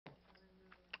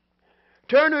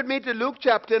Turn with me to Luke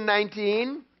chapter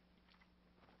 19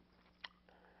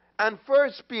 and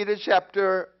 1 Peter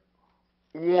chapter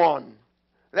 1.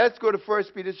 Let's go to 1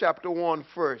 Peter chapter 1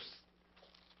 first.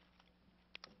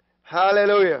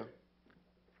 Hallelujah.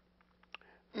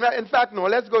 In fact, no,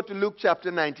 let's go to Luke chapter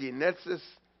 19. Let's just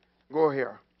go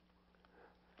here.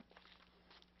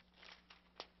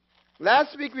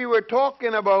 Last week we were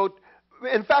talking about,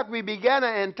 in fact, we began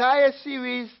an entire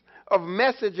series of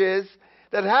messages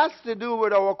that has to do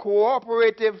with our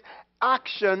cooperative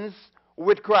actions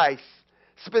with Christ.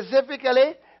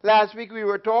 Specifically, last week we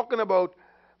were talking about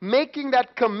making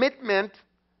that commitment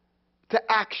to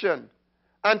action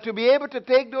and to be able to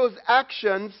take those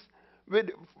actions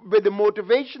with the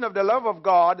motivation of the love of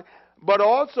God, but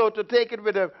also to take it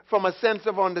from a sense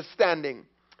of understanding.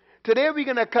 Today we're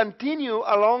going to continue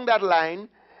along that line,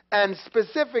 and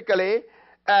specifically,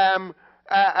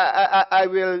 I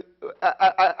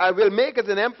will make as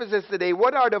an emphasis today,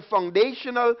 what are the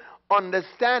foundational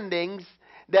understandings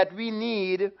that we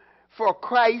need for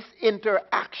Christ's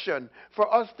interaction,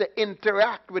 for us to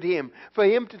interact with Him, for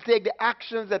Him to take the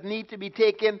actions that need to be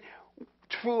taken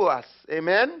through us.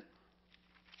 Amen?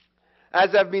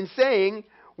 As I've been saying,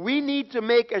 we need to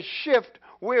make a shift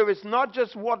where it's not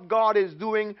just what God is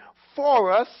doing for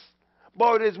us,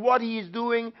 but it is what He is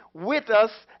doing with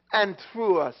us and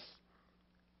through us.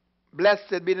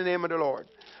 Blessed be the name of the Lord.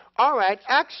 All right,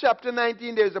 Acts chapter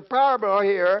 19, there's a parable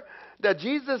here that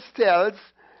Jesus tells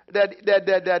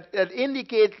that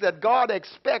indicates that God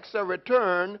expects a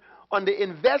return on the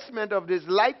investment of this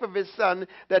life of His Son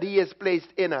that He has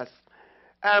placed in us.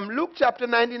 Luke chapter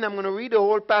 19, I'm going to read the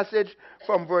whole passage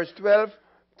from verse 12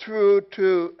 through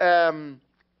to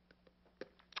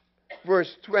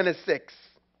verse 26.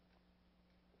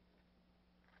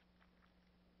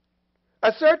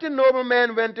 A certain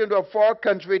nobleman went into a far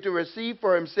country to receive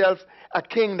for himself a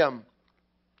kingdom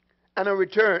and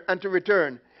to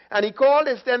return. And he called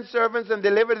his 10 servants and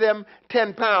delivered them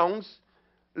 10 pounds,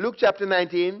 Luke chapter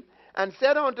 19, and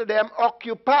said unto them,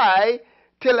 Occupy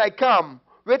till I come,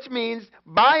 which means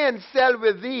buy and sell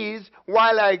with these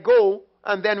while I go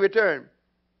and then return.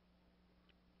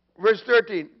 Verse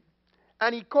 13.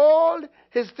 And he called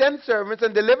his 10 servants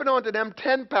and delivered unto them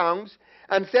 10 pounds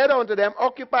and said unto them,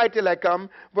 Occupy till I come.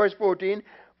 Verse 14.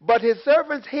 But his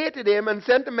servants hated him and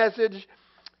sent a message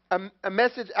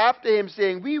after him,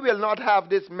 saying, We will not have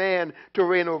this man to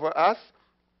reign over us.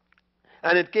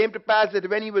 And it came to pass that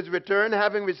when he was returned,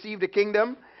 having received the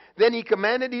kingdom, then he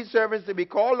commanded his servants to be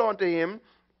called unto him,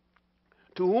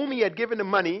 to whom he had given the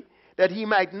money, that he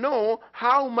might know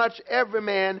how much every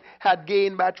man had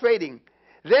gained by trading.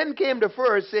 Then came the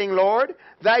first, saying, Lord,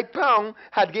 thy pound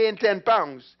had gained 10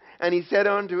 pounds. And he said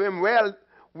unto him, Well,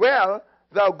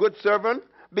 thou good servant,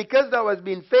 because thou hast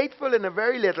been faithful in a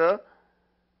very little,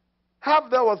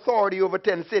 have thou authority over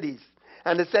 10 cities.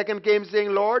 And the second came, saying,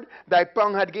 Lord, thy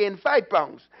pound had gained 5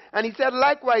 pounds. And he said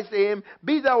likewise to him,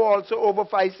 Be thou also over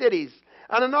 5 cities.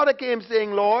 And another came,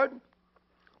 saying, Lord,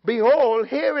 behold,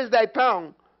 here is thy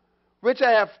pound, which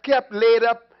I have kept laid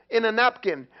up in a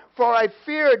napkin. For I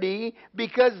fear thee,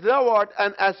 because thou art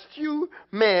an astute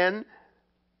man.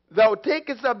 Thou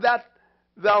takest of that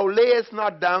thou layest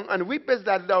not down, and weepest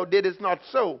that thou didst not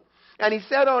sow. And he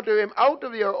said unto him, Out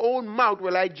of your own mouth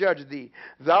will I judge thee.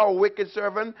 Thou wicked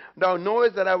servant, thou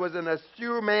knowest that I was an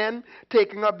astute man,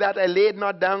 taking up that I laid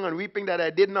not down, and weeping that I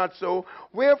did not sow.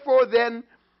 Wherefore then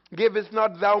givest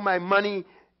not thou my money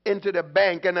into the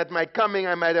bank, and at my coming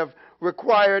I might have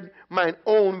required mine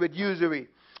own with usury?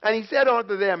 And he said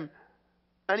unto them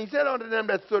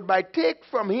that stood by, Take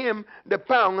from him the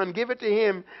pound, and give it to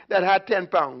him that had 10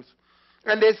 pounds.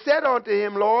 And they said unto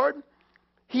him, Lord,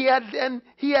 he had 10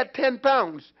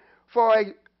 pounds.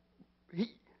 Then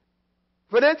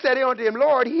said he unto him,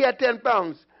 Lord, he had 10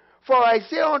 pounds. For I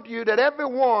say unto you that every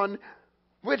one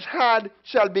which had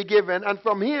shall be given, and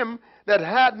from him that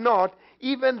had not,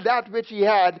 even that which he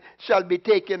had shall be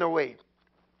taken away.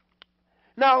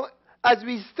 Now, as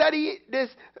we study this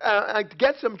and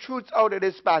get some truths out of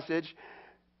this passage,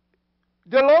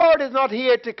 the Lord is not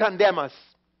here to condemn us.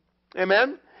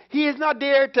 Amen? He is not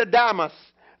there to damn us.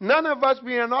 None of us,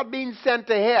 we are not being sent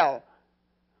to hell.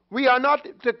 We are not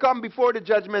to come before the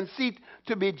judgment seat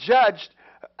to be judged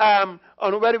on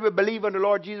whether we believe in the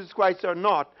Lord Jesus Christ or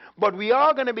not. But we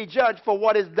are going to be judged for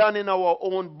what is done in our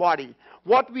own body.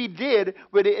 What we did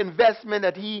with the investment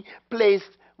that He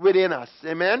placed within us.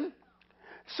 Amen?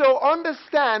 So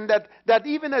understand that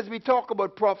even as we talk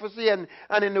about prophecy, and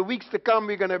in the weeks to come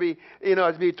we're going to be,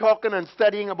 as we're talking and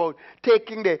studying about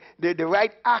taking the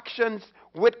right actions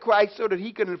with Christ so that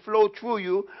He can flow through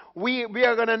you, we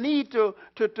are going to need to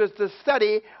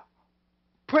study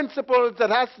principles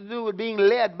that has to do with being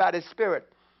led by the Spirit,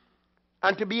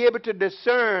 and to be able to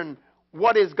discern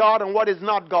what is God and what is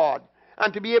not God,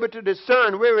 and to be able to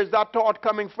discern where is that thought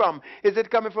coming from. Is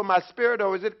it coming from my spirit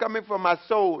or is it coming from my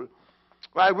soul?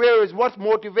 Right? What's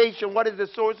motivation? What is the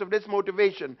source of this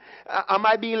motivation? Am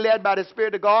I being led by the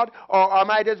Spirit of God, or am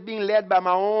I just being led by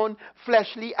my own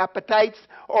fleshly appetites,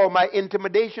 or my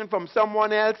intimidation from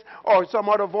someone else, or some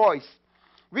other voice?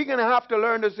 We're going to have to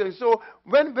learn this thing. So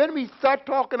when we start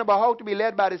talking about how to be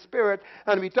led by the Spirit,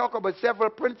 and we talk about several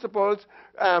principles,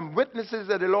 witnesses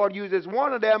that the Lord uses,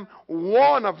 one of them,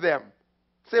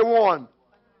 say one.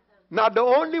 Not the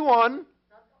only one,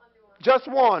 just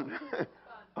one.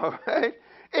 All right?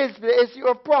 It's the issue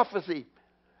of prophecy.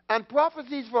 And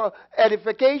prophecy is for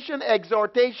edification,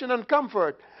 exhortation, and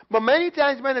comfort. But many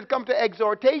times when it comes to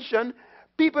exhortation,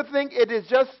 people think it is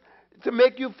just to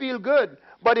make you feel good.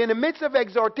 But in the midst of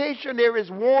exhortation, there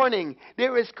is warning.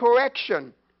 There is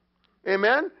correction.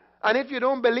 Amen? And if you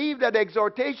don't believe that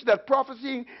exhortation, that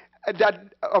prophecy,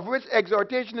 that of which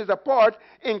exhortation is a part,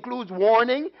 includes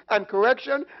warning and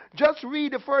correction, just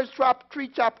read the first 3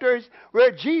 chapters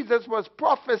where Jesus was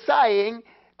prophesying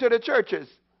to the churches.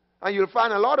 And you'll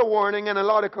find a lot of warning and a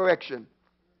lot of correction.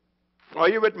 Are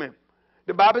you with me?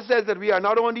 The Bible says that we are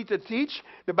not only to teach.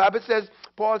 The Bible says,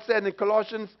 Paul said in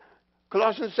Colossians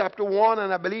chapter 1,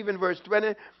 and I believe in verse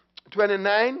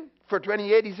 29, for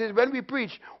 28, he says, when we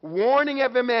preach, warning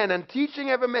every man and teaching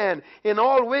every man in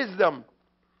all wisdom.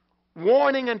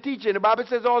 Warning and teaching. The Bible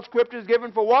says all scripture is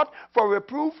given for what? For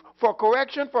reproof, for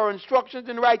correction, for instructions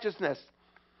in righteousness.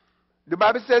 The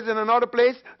Bible says in another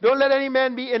place, don't let any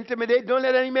man be intimidated, don't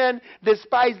let any man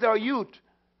despise their youth,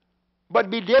 but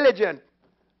be diligent,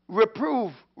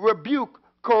 reprove, rebuke,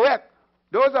 correct.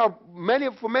 Those are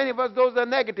for many of us, those are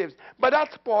negatives. But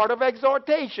that's part of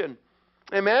exhortation.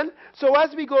 Amen? So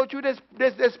as we go through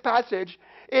this passage,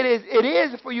 it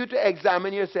is for you to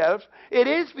examine yourself. It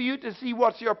is for you to see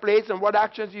what's your place and what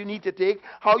actions you need to take,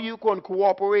 how you can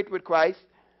cooperate with Christ.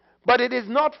 But it is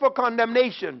not for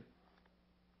condemnation.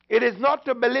 It is not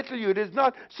to belittle you. It is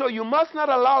not. So you must not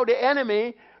allow the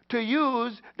enemy to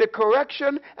use the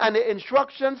correction and the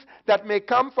instructions that may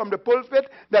come from the pulpit,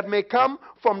 that may come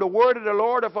from the word of the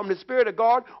Lord or from the Spirit of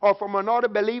God or from another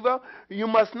believer. You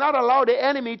must not allow the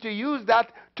enemy to use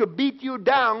that to beat you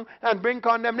down and bring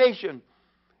condemnation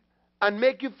and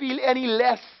make you feel any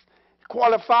less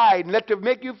qualified, to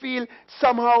make you feel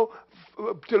somehow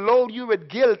to load you with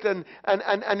guilt and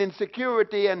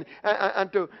insecurity and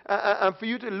for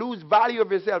you to lose value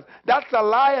of yourself. That's a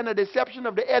lie and a deception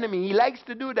of the enemy. He likes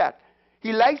to do that.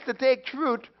 He likes to take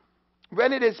truth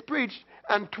when it is preached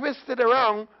and twist it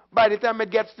around by the time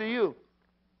it gets to you.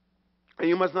 And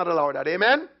you must not allow that.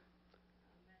 Amen?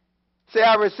 Say,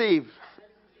 I receive.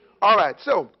 All right,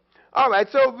 so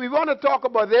we want to talk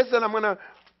about this, and I'm going to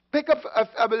pick up,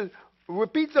 I will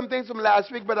repeat some things from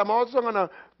last week, but I'm also going to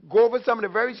go over some of the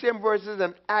very same verses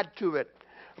and add to it.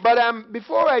 But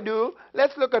before I do,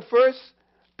 let's look at 1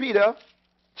 Peter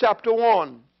chapter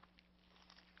 1.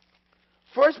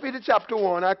 1 Peter chapter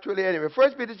 1, actually, anyway.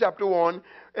 1 Peter chapter 1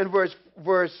 and verse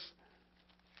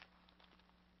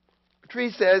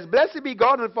 3 says, Blessed be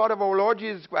God and Father of our Lord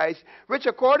Jesus Christ, which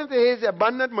according to his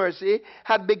abundant mercy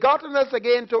hath begotten us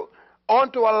again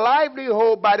unto a lively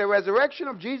hope by the resurrection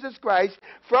of Jesus Christ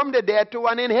from the dead, to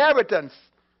an inheritance,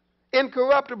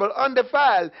 incorruptible,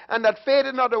 undefiled, and that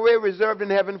fadeth not away, reserved in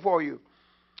heaven for you.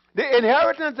 The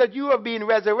inheritance that you have been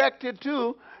resurrected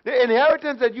to, the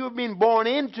inheritance that you have been born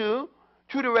into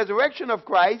through the resurrection of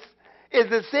Christ, is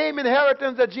the same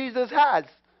inheritance that Jesus has.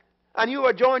 And you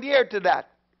are joined heir to that.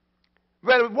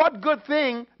 Well, what good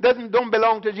thing don't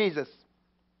belong to Jesus?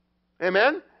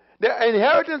 Amen? The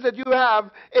inheritance that you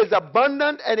have is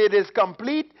abundant and it is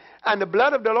complete, and the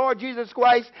blood of the Lord Jesus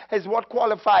Christ is what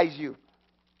qualifies you.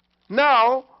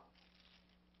 Now,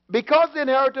 because the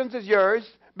inheritance is yours,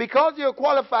 because you're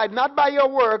qualified not by your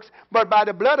works, but by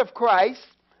the blood of Christ,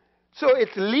 so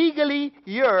it's legally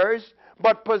yours,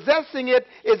 but possessing it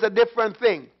is a different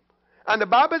thing. And the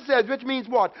Bible says, which means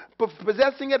what?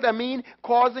 Possessing it, I mean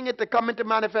causing it to come into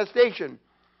manifestation.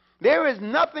 There is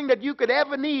nothing that you could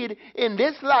ever need in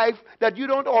this life that you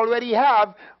don't already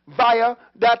have via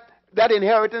that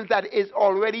inheritance that is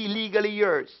already legally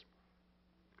yours.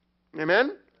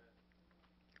 Amen?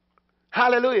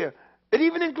 Hallelujah. It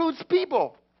even includes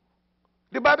people.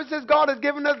 The Bible says God has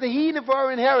given us the heathen for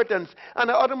our inheritance, and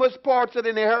the uttermost parts of the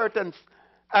inheritance,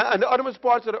 and the uttermost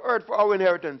parts of the earth for our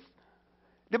inheritance.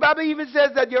 The Bible even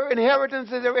says that your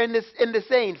inheritances are in the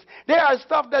saints. There are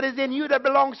stuff that is in you that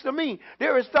belongs to me.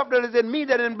 There is stuff that is in me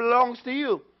that belongs to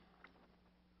you.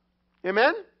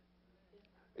 Amen?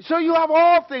 So you have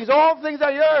all things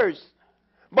are yours.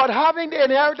 But having the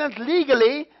inheritance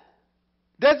legally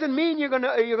doesn't mean you're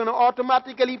gonna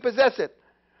automatically possess it.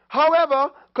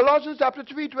 However, Colossians chapter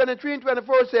 3, 23 and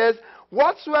 24 says,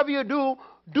 whatsoever you do,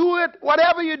 do it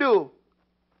whatever you do.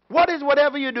 What is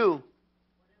whatever you do?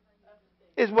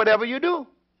 Is whatever you do.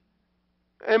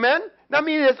 Amen? That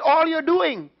means it's all you're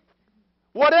doing.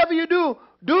 Whatever you do,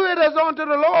 do it as unto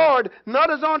the Lord,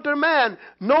 not as unto man,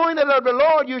 knowing that of the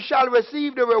Lord you shall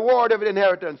receive the reward of the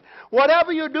inheritance.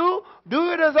 Whatever you do,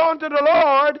 do it as unto the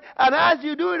Lord, and as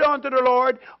you do it unto the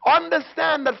Lord,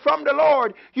 understand that from the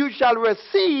Lord you shall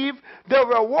receive the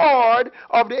reward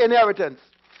of the inheritance.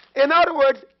 In other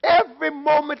words, every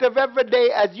moment of every day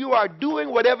as you are doing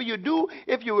whatever you do,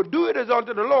 if you will do it as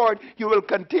unto the Lord, you will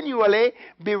continually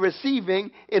be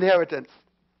receiving inheritance.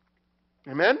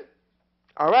 Amen?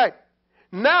 All right.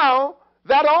 Now,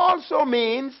 that also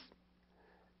means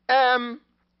that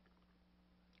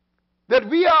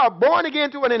we are born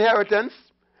again to an inheritance,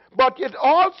 but it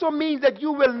also means that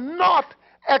you will not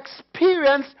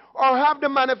experience or have the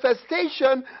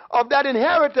manifestation of that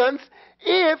inheritance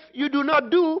if you do not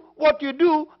do what you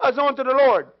do as unto the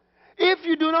Lord. If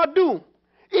you do not do,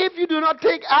 if you do not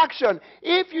take action,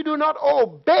 if you do not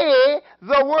obey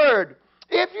the word,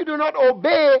 if you do not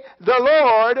obey the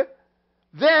Lord,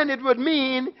 then it would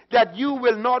mean that you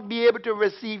will not be able to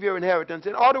receive your inheritance.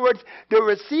 In other words, the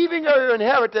receiving of your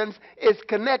inheritance is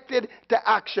connected to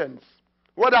actions.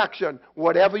 What action?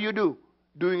 Whatever you do,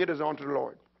 doing it as unto the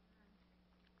Lord.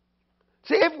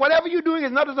 See, if whatever you're doing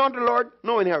is not as unto the Lord,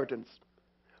 no inheritance.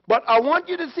 But I want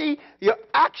you to see your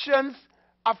actions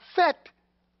affect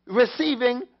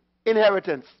receiving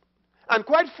inheritance. And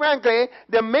quite frankly,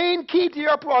 the main key to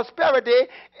your prosperity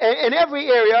in every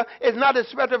area is not the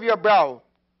sweat of your brow.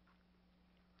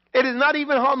 It is not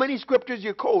even how many scriptures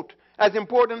you quote, as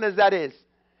important as that is.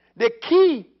 The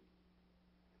key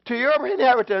to your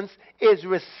inheritance is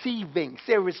receiving.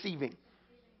 Say receiving.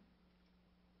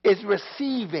 Is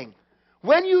receiving.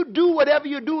 When you do whatever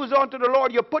you do is unto the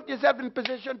Lord, you put yourself in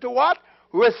position to what?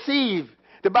 Receive.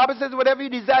 The Bible says whatever you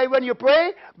desire when you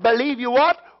pray, believe you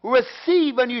what?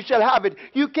 Receive and you shall have it.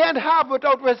 You can't have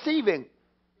without receiving.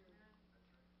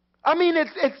 I mean,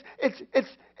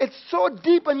 it's so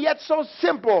deep and yet so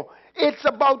simple. It's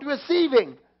about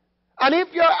receiving. And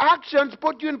if your actions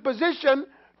put you in position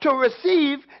to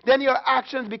receive, then your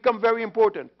actions become very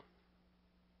important.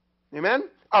 Amen?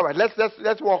 All right,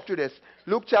 let's walk through this.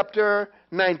 Luke chapter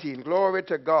 19. Glory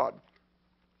to God.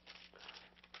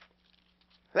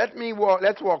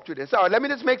 Let's walk through this. All right, let me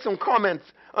just make some comments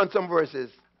on some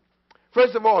verses.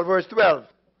 First of all, verse 12.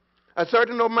 A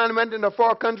certain old man went in a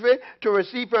far country to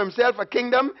receive for himself a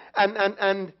kingdom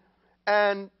and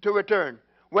to return.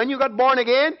 When you got born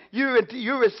again, you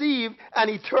receive an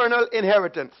eternal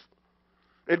inheritance.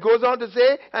 It goes on to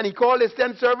say, and he called his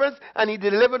 10 servants, and he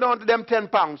delivered unto them 10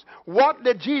 pounds. What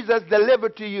did Jesus deliver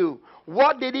to you?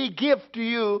 What did he give to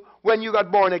you when you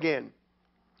got born again?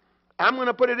 I'm going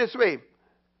to put it this way.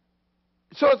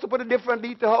 So as to put it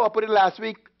differently to how I put it last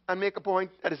week and make a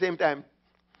point at the same time.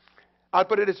 I'll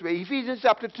put it this way. Ephesians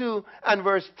chapter 2 and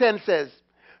verse 10 says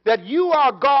that you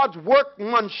are God's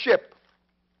workmanship,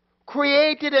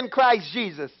 created in Christ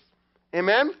Jesus.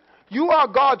 Amen? You are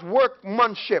God's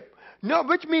workmanship. No,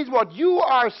 which means what? You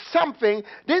are something,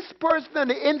 this person on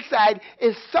the inside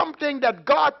is something that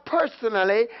God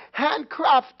personally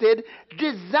handcrafted,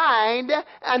 designed,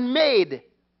 and made.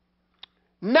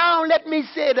 Now let me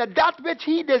say that which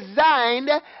he designed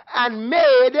and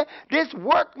made, this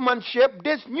workmanship,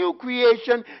 this new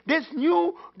creation, this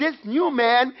new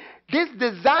man, this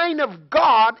design of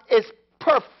God is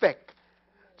perfect.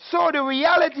 So the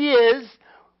reality is,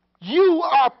 you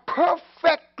are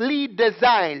perfectly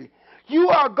designed. You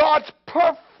are God's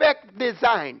perfect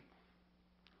design.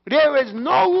 There is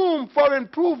no room for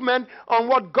improvement on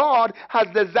what God has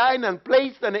designed and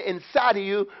placed on the inside of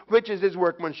you, which is his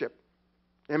workmanship.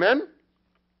 Amen?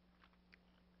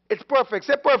 It's perfect.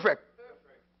 Say perfect.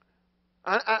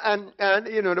 And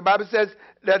you know, the Bible says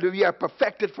that we are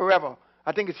perfected forever.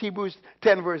 I think it's Hebrews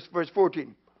 10 verse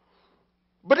 14.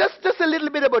 But just a little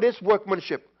bit about this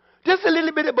workmanship. Just a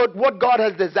little bit about what God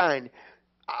has designed.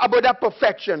 About that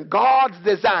perfection. God's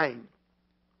design.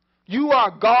 You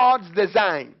are God's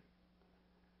design.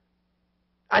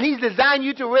 And he's designed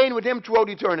you to reign with him throughout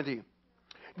eternity.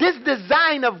 This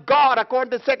design of God,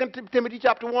 according to 2 Timothy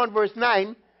chapter 1 verse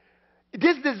 9,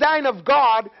 this design of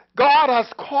God, God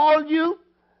has called you,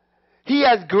 he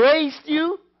has graced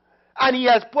you, and he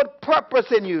has put purpose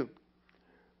in you.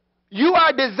 You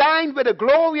are designed with the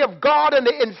glory of God on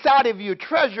the inside of you,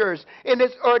 treasures in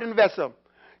this earthen vessel.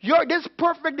 This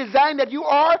perfect design that you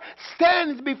are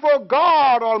stands before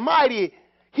God Almighty.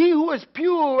 He who is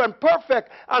pure and perfect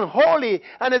and holy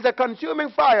and is a consuming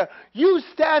fire. You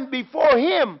stand before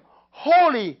him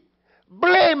holy,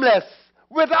 blameless,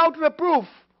 without reproof.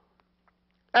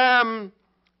 I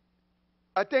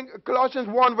think Colossians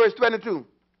 1 verse 22.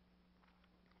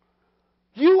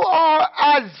 You are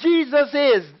as Jesus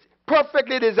is,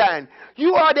 perfectly designed.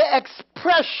 You are the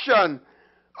expression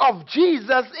of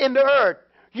Jesus in the earth.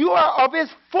 You are of his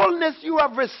fullness you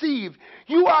have received.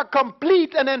 You are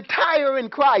complete and entire in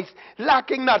Christ,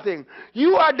 lacking nothing.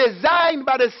 You are designed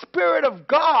by the Spirit of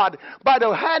God, by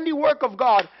the handiwork of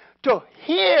God, to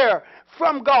hear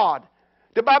from God.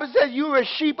 The Bible says you are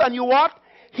sheep and you what?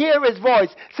 Hear his voice.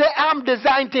 Say, I'm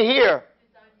designed to hear.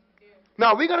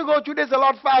 Now, we're going to go through this a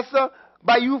lot faster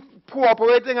by you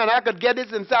cooperating, and I could get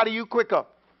this inside of you quicker.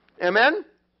 Amen?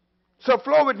 So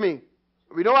flow with me.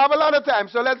 We don't have a lot of time,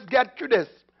 so let's get through this.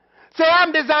 Say,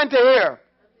 I'm designed to hear.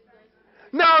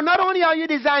 Now, not only are you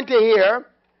designed to hear,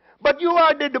 but you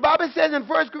are, the Bible says in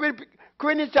 1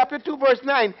 Corinthians chapter 2, verse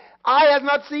 9, eye has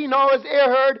not seen, nor has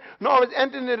ear heard, nor has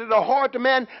entered into the heart of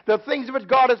man the things which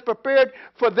God has prepared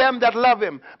for them that love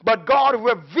him. But God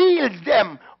reveals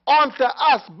them unto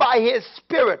us by his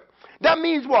Spirit. That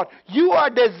means what? You are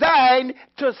designed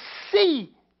to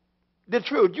see the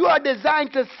truth. You are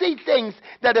designed to see things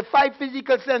that the five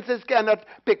physical senses cannot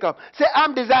pick up. Say,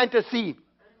 I'm designed to see.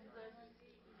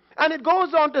 And it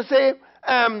goes on to say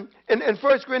in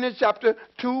 1 Corinthians chapter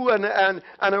 2 and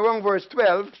around verse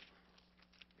 12,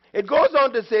 it goes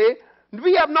on to say,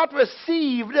 we have not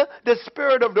received the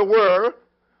spirit of the world,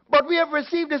 but we have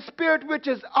received the Spirit which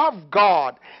is of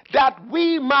God, that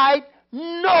we might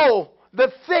know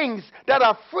the things that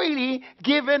are freely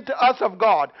given to us of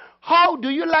God. How do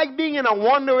you like being in a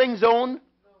wandering zone?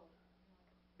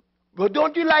 But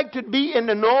don't you like to be in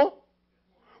the know?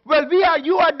 Well,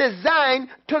 you are designed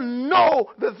to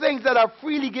know the things that are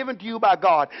freely given to you by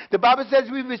God. The Bible says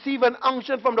we receive an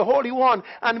unction from the Holy One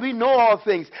and we know all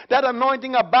things. That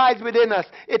anointing abides within us.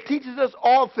 It teaches us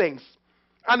all things.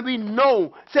 And we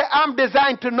know. Say, I'm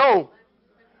designed to know,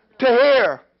 to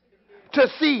hear, to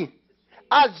see.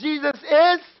 As Jesus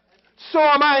is, so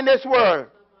am I in this world.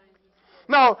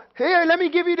 Now, here, let me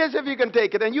give you this if you can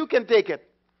take it, and you can take it.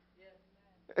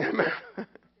 Amen.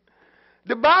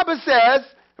 The Bible says,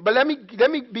 but let me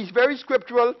be very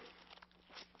scriptural.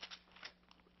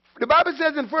 The Bible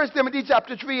says in 1 Timothy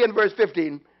chapter 3 and verse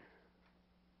 15,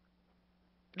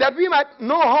 that we might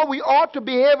know how we ought to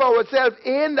behave ourselves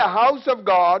in the house of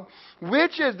God,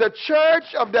 which is the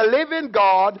church of the living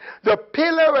God, the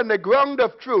pillar and the ground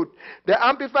of truth. The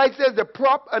Amplified says the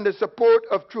prop and the support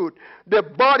of truth. The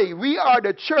body, we are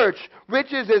the church,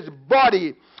 which is his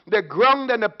body, the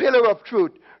ground and the pillar of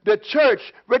truth. The church,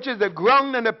 which is the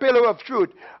ground and the pillar of truth.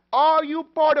 Are you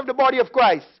part of the body of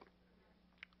Christ?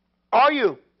 Are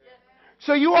you?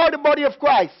 So you are the body of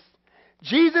Christ.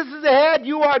 Jesus is the head,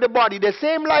 you are the body. The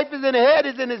same life is in the head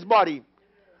is in his body.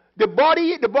 The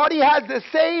body has the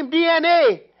same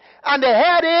DNA. And the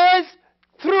head is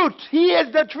truth. He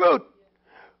is the truth.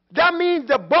 That means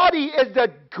the body is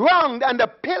the ground and the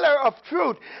pillar of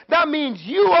truth. That means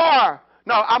you are.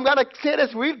 Now, I'm going to say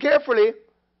this real carefully.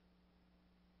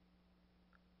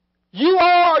 You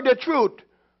are the truth.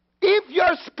 If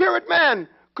your spirit man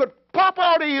could pop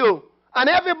out of you and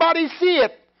everybody see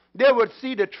it, they would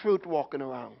see the truth walking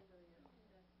around.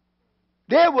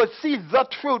 They would see the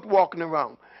truth walking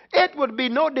around. It would be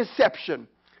no deception.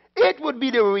 It would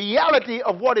be the reality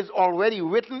of what is already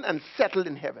written and settled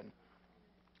in heaven.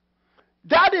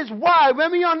 That is why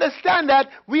when we understand that,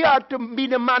 we are to be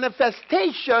the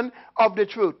manifestation of the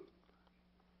truth.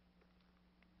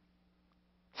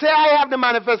 Say, I have the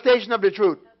manifestation of the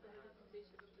truth.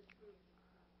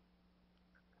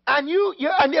 And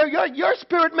your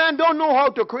spirit man don't know how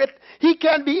to quit. He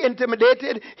can't be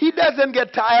intimidated. He doesn't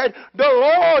get tired. The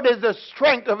Lord is the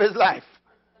strength of his life.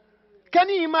 Can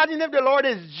you imagine if the Lord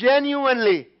is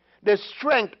genuinely the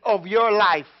strength of your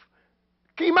life?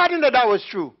 Can you imagine that was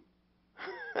true?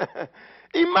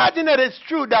 Imagine that it's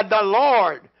true that the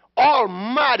Lord,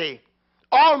 Almighty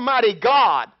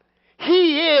God,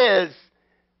 he is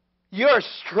your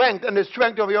strength and the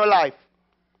strength of your life.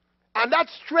 And that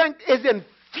strength is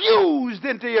infused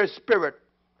into your spirit.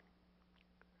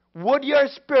 Would your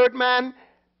spirit man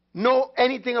know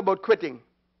anything about quitting?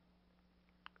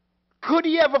 Could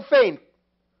he ever faint?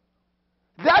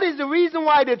 That is the reason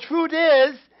why the truth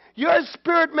is your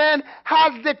spirit man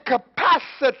has the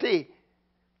capacity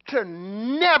to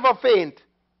never faint.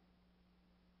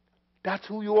 That's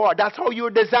who you are. That's how you're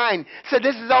designed. So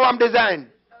this is how I'm designed.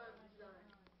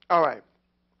 All right.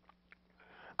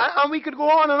 And we could go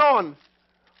on and on.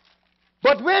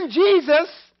 But when Jesus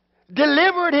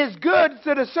delivered his goods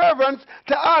to the servants,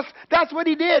 to us, that's what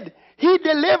he did. He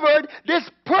delivered this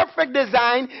perfect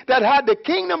design that had the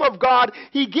kingdom of God.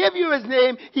 He gave you his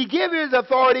name, he gave you his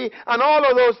authority, and all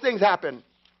of those things happened.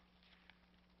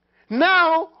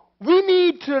 Now, we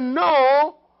need to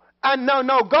know, and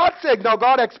now God said, now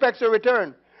God expects a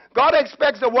return. God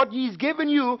expects that what he's given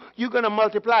you, you're going to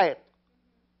multiply it.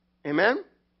 Amen?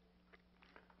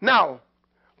 Now,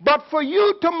 but for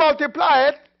you to multiply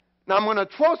it, now I'm going to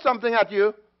throw something at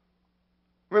you.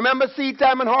 Remember seed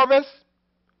time and harvest?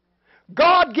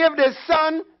 God gave his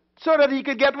son so that he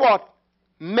could get what?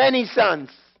 Many sons.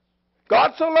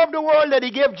 God so loved the world that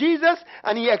he gave Jesus,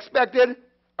 and he expected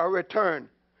a return.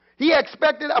 He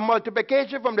expected a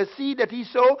multiplication from the seed that he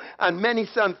sowed and many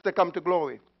sons to come to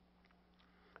glory.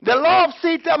 The law of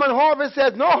seed time and harvest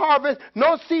says no harvest,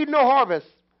 no seed, no harvest.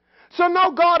 So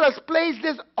now God has placed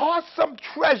this awesome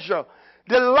treasure,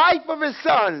 the life of his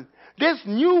son, this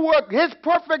new work, his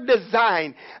perfect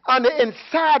design on the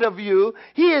inside of you.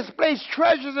 He has placed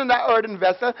treasures in that earthen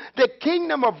vessel, the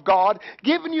kingdom of God,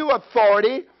 giving you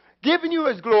authority, giving you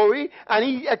his glory, and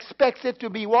he expects it to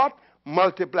be what?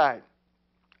 Multiplied.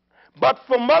 But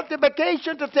for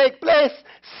multiplication to take place,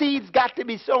 seeds got to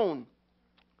be sown.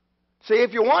 So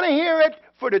if you want to hear it,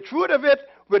 for the truth of it,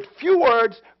 with few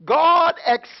words, God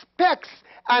expects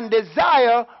and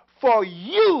desires for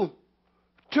you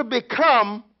to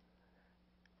become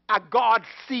a God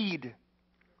seed.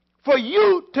 For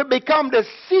you to become the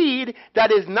seed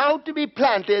that is now to be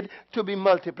planted to be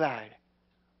multiplied.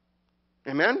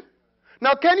 Amen?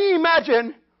 Now can you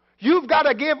imagine, you've got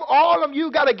to give, all of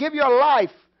you got to give your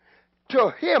life to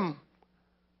him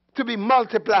to be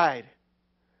multiplied.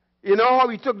 You know how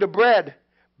he took the bread,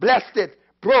 blessed it,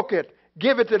 broke it,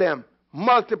 give it to them,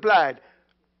 multiplied.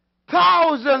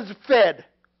 Thousands fed.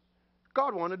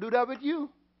 God want to do that with you.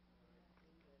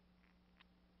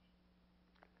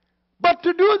 But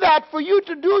to do that, for you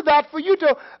to do that, for you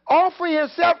to offer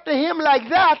yourself to him like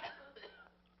that,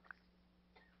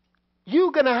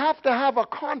 you're going to have a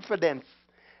confidence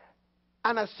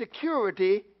and a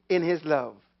security in his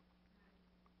love.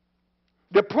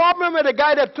 The problem with the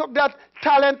guy that took that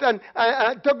talent and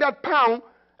took that pound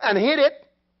and hid it,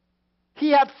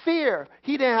 he had fear.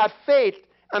 He didn't have faith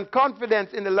and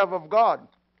confidence in the love of God.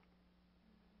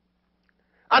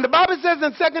 And the Bible says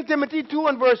in 2 Timothy 2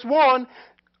 and verse 1,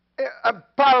 a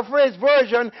paraphrased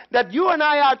version, that you and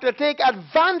I are to take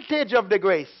advantage of the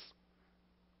grace.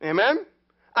 Amen?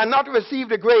 And not receive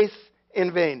the grace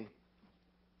in vain.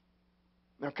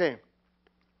 Okay.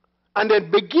 And the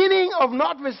beginning of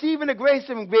not receiving the grace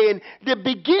in vain, the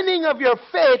beginning of your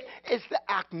faith is to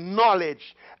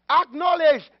acknowledge.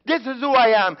 Acknowledge, this is who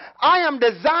I am. I am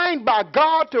designed by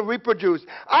God to reproduce.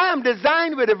 I am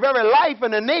designed with the very life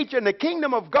and the nature and the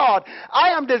kingdom of God.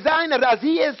 I am designed that as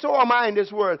he is, so am I in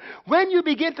this world. When you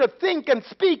begin to think and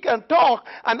speak and talk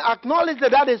and acknowledge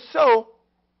that that is so,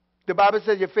 the Bible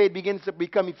says your faith begins to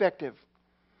become effective.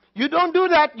 You don't do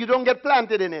that, you don't get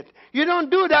planted in it. You don't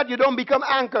do that, you don't become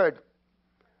anchored.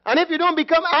 And if you don't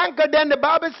become anchored, then the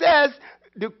Bible says,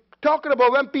 talking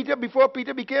about when Peter, before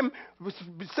Peter became,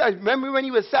 remember when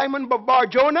he was Simon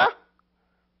Bar-Jonah?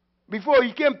 Before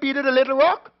he became Peter the Little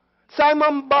Rock?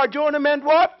 Simon Bar-Jonah meant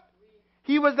what?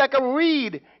 He was like a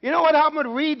reed. You know what happened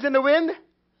with reeds in the wind?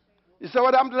 You saw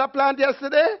what happened to that plant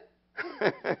yesterday?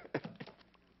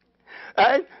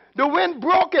 Right? The wind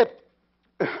broke it.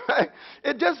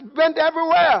 It just went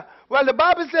everywhere. Well, the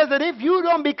Bible says that if you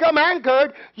don't become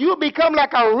anchored, you become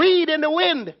like a reed in the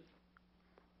wind.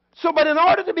 So, but in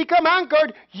order to become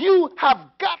anchored, you have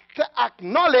got to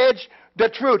acknowledge the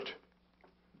truth.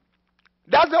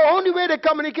 That's the only way the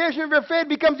communication of your faith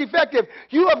becomes effective.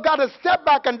 You have got to step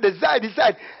back and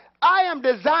decide, I am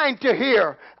designed to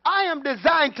hear. I am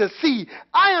designed to see.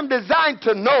 I am designed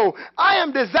to know. I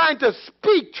am designed to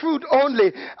speak truth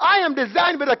only. I am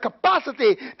designed with a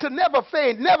capacity to never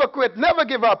faint, never quit, never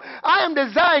give up. I am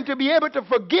designed to be able to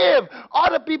forgive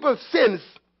other people's sins.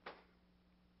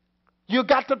 You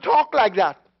got to talk like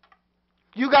that.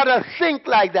 You got to think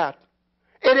like that.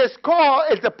 It's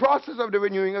the process of the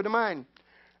renewing of the mind.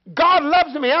 God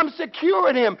loves me. I'm secure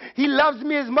in him. He loves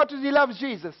me as much as he loves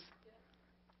Jesus.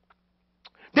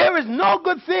 There is no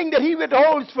good thing that he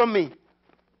withholds from me.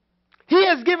 He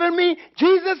has given me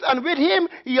Jesus, and with him,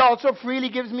 he also freely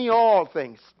gives me all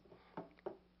things.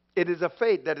 It is a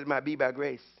faith that it might be by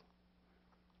grace.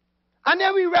 And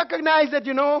then we recognize that,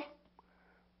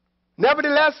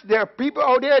 nevertheless, there are people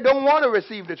out there who don't want to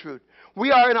receive the truth.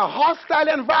 We are in a hostile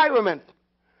environment.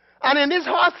 And in this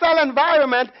hostile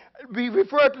environment, we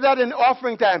refer to that in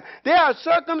offering time. There are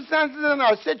circumstances in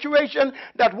our situation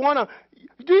that want to...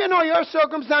 Do you know your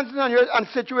circumstances and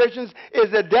situations is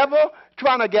the devil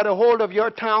trying to get a hold of your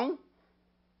tongue?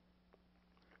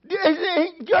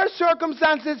 Your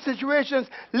circumstances, situations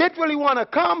literally want to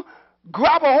come,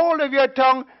 grab a hold of your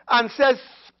tongue and says,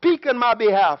 speak on my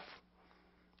behalf.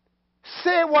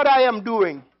 Say what I am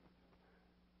doing.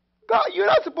 God, you're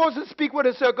not supposed to speak what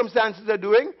the circumstances are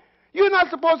doing. You're not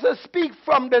supposed to speak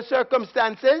from the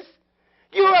circumstances.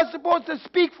 You are supposed to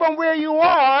speak from where you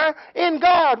are in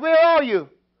God. Where are you?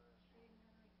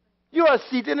 You are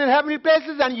seated in heavenly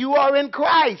places and you are in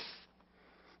Christ.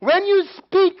 When you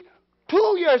speak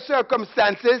to your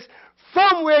circumstances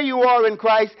from where you are in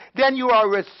Christ, then you are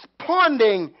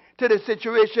responding to the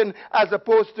situation as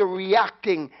opposed to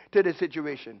reacting to the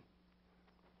situation.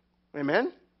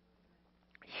 Amen?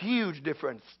 Huge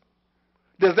difference.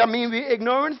 Does that mean we're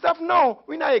ignoring stuff? No,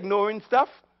 we're not ignoring stuff.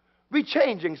 We're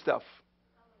changing stuff.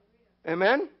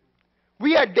 Amen?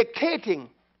 We are dictating.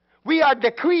 We are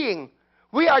decreeing.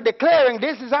 We are declaring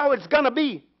this is how it's going to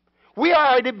be. We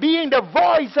are being the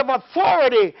voice of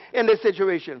authority in this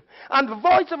situation. And the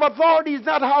voice of authority is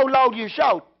not how loud you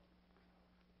shout.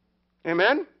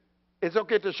 Amen? It's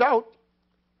okay to shout.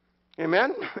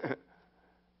 Amen?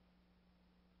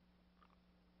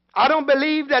 I don't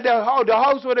believe that the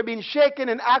house would have been shaken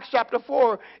in Acts chapter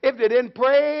 4 if they didn't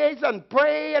praise and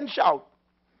pray and shout.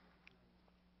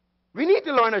 We need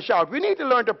to learn to shout. We need to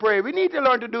learn to pray. We need to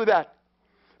learn to do that.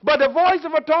 But the voice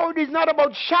of authority is not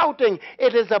about shouting.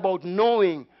 It is about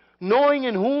knowing. Knowing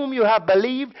in whom you have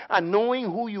believed and knowing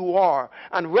who you are.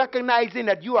 And recognizing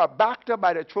that you are backed up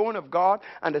by the throne of God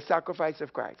and the sacrifice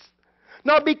of Christ.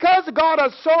 Now, because God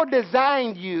has so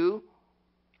designed you,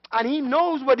 and He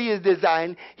knows what He has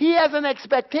designed, He has an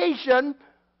expectation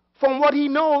from what He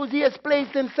knows He has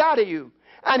placed inside of you.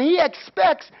 And He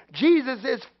expects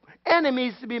Jesus'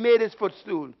 enemies to be made His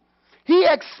footstool. He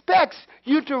expects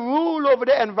you to rule over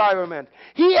the environment.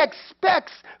 He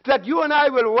expects that you and I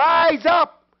will rise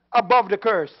up above the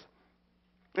curse.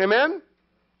 Amen?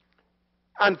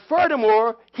 And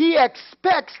furthermore, He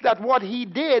expects that what He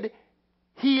did,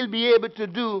 He'll be able to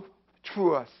do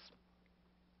through us.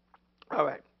 All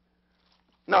right.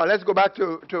 Now, let's go back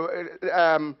to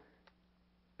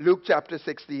Luke chapter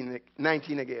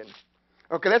 19 again.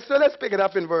 Okay, let's pick it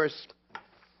up in verse.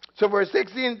 So verse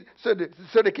 16, so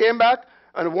they came back,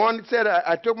 and one said,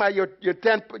 I took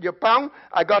your pound,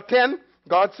 I got 10.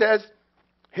 God says,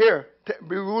 here,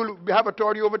 we have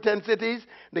authority over 10 cities.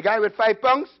 The guy with 5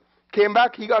 pounds came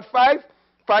back, he got 5.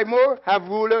 5 more, have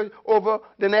rulers over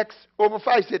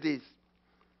 5 cities.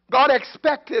 God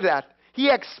expected that. He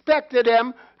expected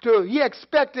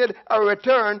a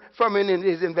return from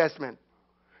his investment.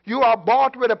 You are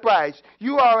bought with a price.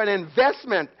 You are an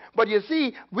investment. But you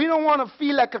see, we don't want to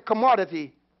feel like a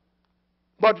commodity.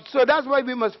 So that's why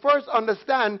we must first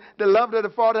understand the love that the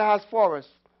Father has for us.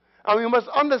 And we must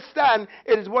understand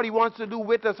it is what He wants to do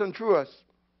with us and through us.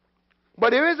 But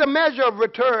there is a measure of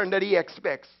return that He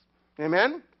expects.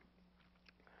 Amen?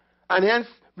 And hence,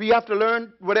 we have to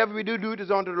learn whatever we do it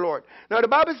is unto the Lord. Now the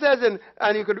Bible says,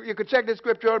 and you could check the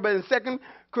scripture, but in 2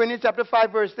 Corinthians chapter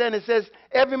 5 verse 10 it says,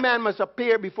 every man must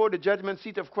appear before the judgment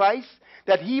seat of Christ,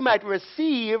 that he might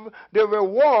receive the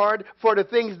reward for the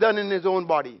things done in his own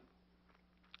body.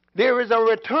 There is a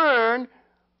return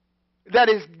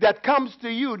that comes to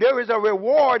you. There is a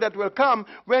reward that will come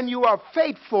when you are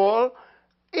faithful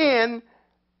in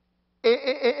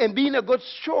being a good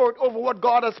steward over what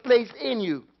God has placed in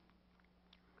you.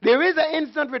 There is an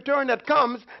instant return that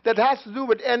comes that has to do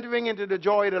with entering into the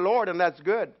joy of the Lord, and that's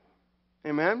good.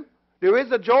 Amen? There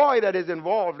is a joy that is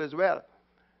involved as well.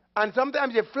 And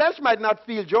sometimes your flesh might not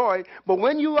feel joy, but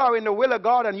when you are in the will of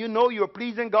God and you know you're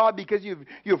pleasing God because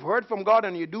you've heard from God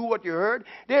and you do what you heard,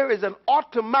 there is an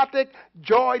automatic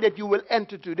joy that you will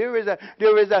enter to. There is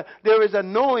a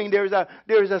knowing, there is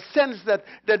a sense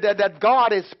that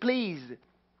God is pleased.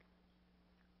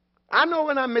 I know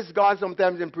when I miss God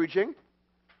sometimes in preaching.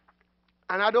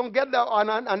 And I don't get that,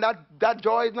 and that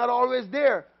joy is not always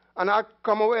there. And I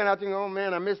come away and I think, oh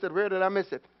man, I missed it. Where did I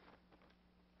miss it?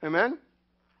 Amen?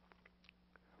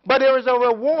 But there is a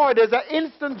reward. There's an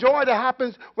instant joy that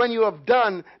happens when you have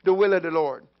done the will of the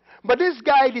Lord. But this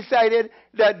guy decided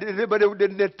that,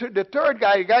 the third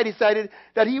guy decided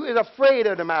that he was afraid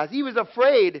of the master. He was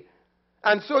afraid.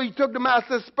 And so he took the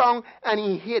master's pound and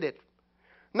he hid it.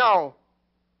 Now,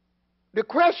 the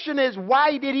question is,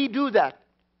 why did he do that?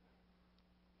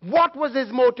 What was his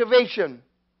motivation?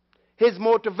 His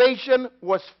motivation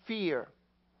was fear.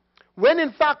 When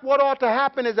in fact what ought to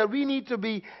happen is that we need to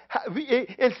be,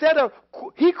 instead of,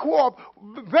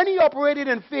 when he operated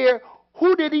in fear,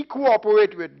 who did he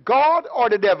cooperate with? God or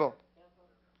the devil?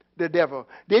 The devil.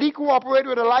 Did he cooperate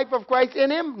with the life of Christ in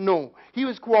him? No. He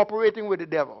was cooperating with the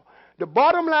devil. The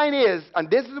bottom line is, and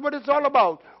this is what it's all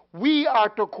about, we are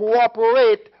to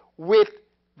cooperate with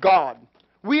God.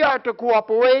 We are to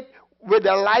cooperate with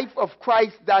the life of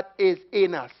Christ that is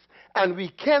in us. And we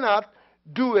cannot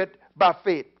do it by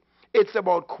faith. It's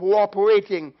about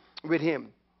cooperating with him.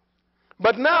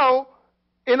 But now,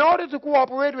 in order to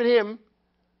cooperate with him,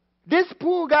 this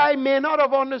poor guy may not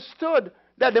have understood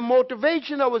that the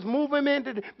motivation that was moving him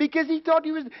into, because he thought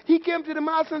he came to the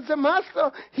master and said,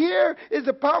 Master, here is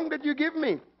the pound that you give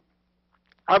me.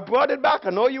 I brought it back. I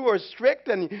know you were strict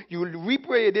and you reap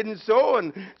where you didn't sow.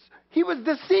 And he was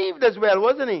deceived as well,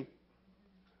 wasn't he?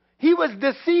 He was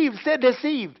deceived. Say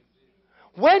deceived.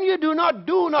 When you do not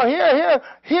do, now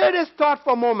hear this thought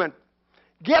for a moment.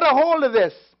 Get a hold of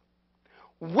this.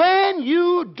 When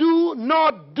you do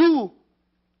not do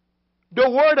the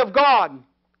word of God,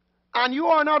 and you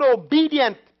are not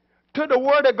obedient to the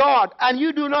word of God, and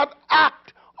you do not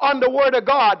act on the word of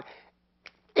God,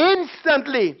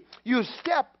 instantly you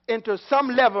step into some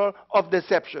level of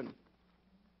deception.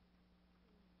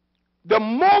 The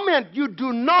moment you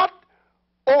do not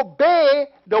obey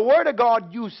the word of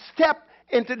God, you step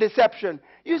into deception.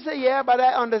 You say, yeah, but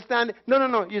I understand.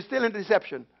 No, you're still in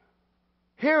deception.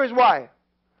 Here is why.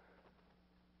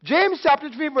 James chapter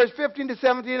 3, verse 15 to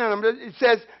 17, and it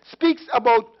says, speaks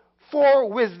about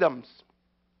 4 wisdoms.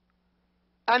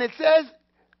 And it says,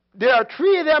 there are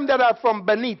 3 of them that are from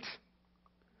beneath.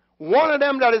 1 of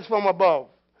them that is from above.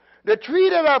 The 3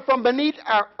 that are from beneath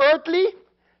are earthly,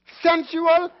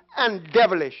 sensual, and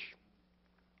devilish.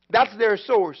 That's their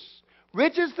source.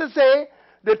 Which is to say,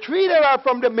 the 3 that are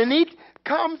from the beneath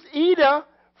comes either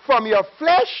from your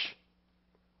flesh,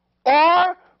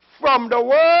 or from the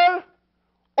world,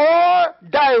 or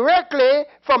directly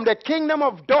from the kingdom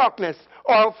of darkness,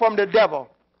 or from the devil.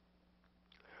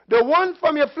 The one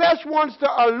from your flesh wants to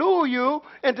allure you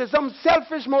into some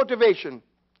selfish motivation.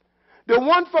 The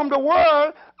one from the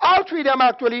world, all 3 of them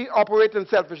actually operate in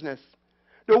selfishness.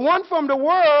 The one from the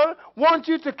world wants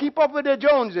you to keep up with the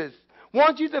Joneses.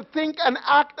 Wants you to think and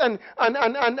act and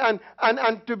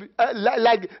to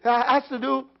like has to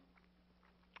do.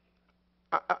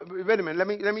 Wait a minute.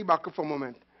 Let me back up for a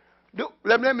moment.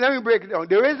 Let me break it down.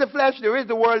 There is the flesh, there is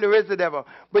the world, there is the devil.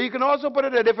 But you can also put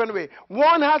it a different way.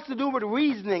 One has to do with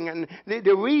reasoning and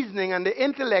the reasoning and the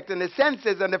intellect and the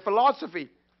senses and the philosophy.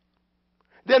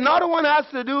 The another one has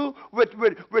to do with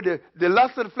the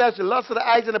lust of the flesh, the lust of the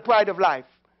eyes, and the pride of life.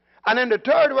 And then the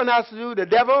third one has to do with the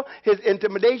devil, his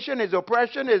intimidation, his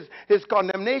oppression, his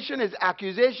condemnation, his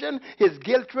accusation, his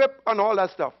guilt trip, and all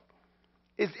that stuff.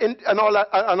 And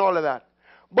all of that.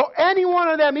 But any one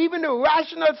of them, even the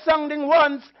rational sounding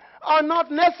ones, are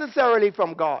not necessarily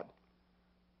from God.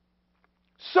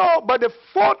 So, but the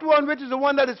 4th one, which is the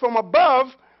one that is from above,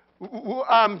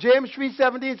 James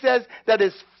 3:17 says that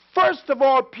is first of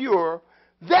all pure,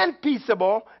 then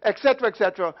peaceable, etc.,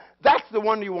 etc. That's the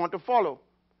one you want to follow.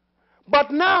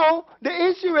 But now, the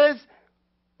issue is,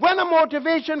 when a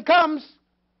motivation comes,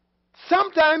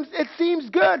 sometimes it seems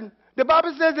good. The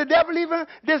Bible says the devil even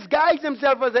disguised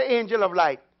himself as an angel of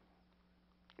light.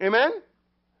 Amen?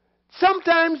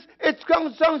 Sometimes it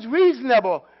sounds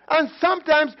reasonable. And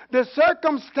sometimes the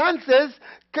circumstances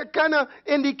kind of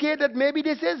indicate that maybe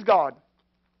this is God.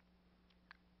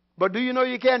 But do you know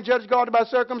you can't judge God by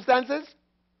circumstances?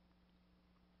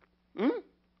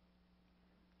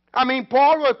 I mean,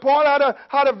 Paul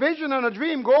had a vision and a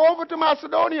dream. Go over to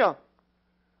Macedonia.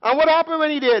 And what happened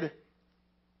when he did?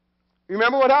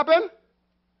 Remember what happened?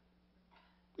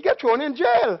 He got thrown in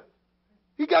jail.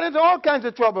 He got into all kinds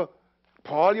of trouble.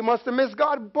 Paul, you must have missed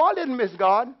God. Paul didn't miss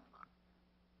God.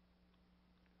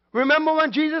 Remember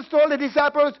when Jesus told the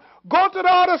disciples, go to the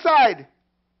other side.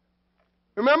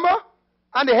 Remember?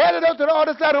 And they headed out to the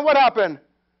other side, and what happened?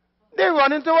 They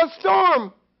run into a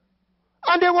storm.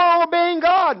 And they were obeying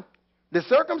God. The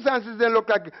circumstances didn't look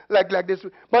like this.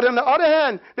 But on the other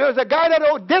hand, there was a guy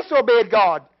that disobeyed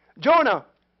God, Jonah.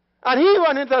 And he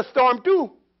ran into a storm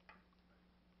too.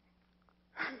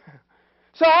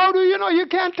 So how do you know? You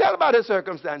can't tell by the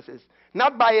circumstances.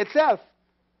 Not by itself.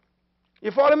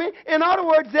 You follow me? In other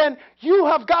words, then, you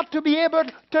have got to be able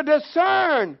to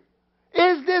discern.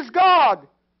 Is this God?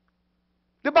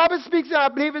 The Bible speaks, and I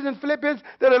believe it's in Philippians,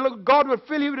 that God will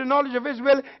fill you with the knowledge of His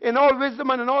will in all wisdom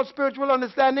and in all spiritual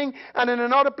understanding. And in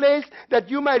another place, that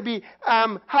you might be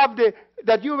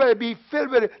that you will be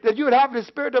filled with, that you would have the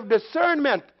spirit of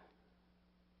discernment.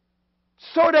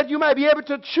 so that you might be able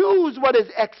to choose what is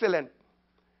excellent.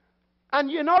 And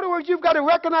in other words, you've got to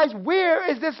recognize, where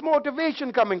is this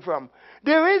motivation coming from?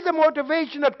 There is a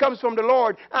motivation that comes from the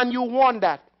Lord, and you want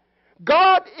that.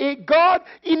 God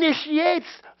initiates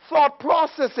thought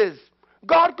processes.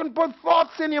 God can put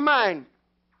thoughts in your mind.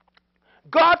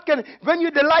 God can, when you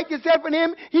delight yourself in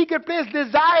Him, He can place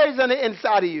desires on the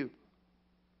inside of you.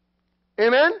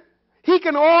 Amen? He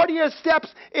can order your steps.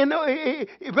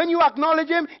 When you acknowledge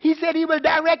Him, He said He will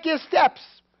direct your steps.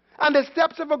 And the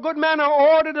steps of a good man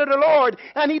are ordered of the Lord,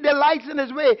 and He delights in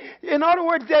His way. In other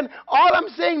words, then, all I'm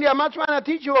saying there, I'm not trying to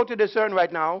teach you how to discern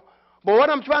right now, but what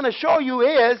I'm trying to show you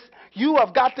is, you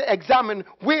have got to examine,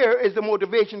 where is the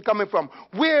motivation coming from?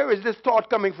 Where is this thought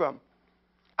coming from?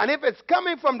 And if it's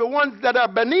coming from the ones that are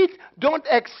beneath, don't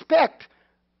expect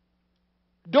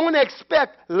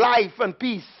life and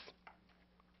peace.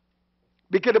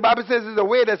 Because the Bible says it's a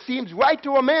way that seems right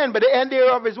to a man, but the end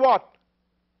thereof is what?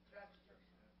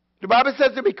 The Bible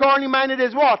says to be carnally minded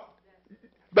is what?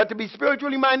 But to be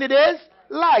spiritually minded is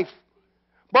life.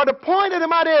 But the point of the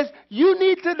matter is, you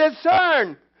need to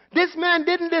discern. This man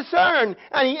didn't discern,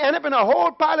 and he ended up in a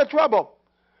whole pile of trouble.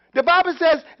 The Bible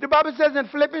says in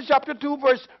Philippians chapter 2,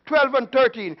 verse 12 and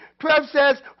 13. 12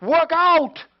 says, work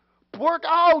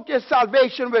out your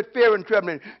salvation with fear and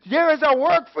trembling. There is a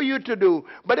work for you to do.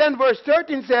 But then verse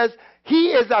 13 says,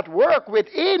 He is at work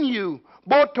within you,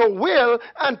 both to will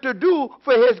and to do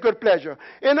for His good pleasure.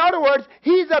 In other words,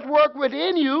 He's at work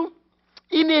within you,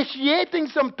 initiating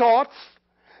some thoughts,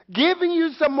 giving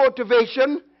you some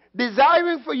motivation,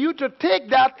 desiring for you to take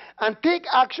that and take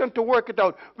action to work it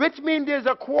out. Which means there's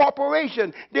a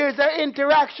cooperation, there's an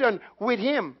interaction with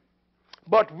Him.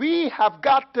 But we have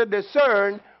got to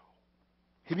discern,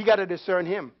 we got to discern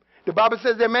Him. The Bible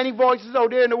says there are many voices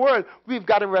out there in the world. We've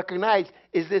got to recognize,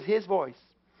 is this His voice?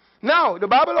 Now, the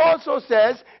Bible also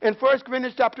says in 1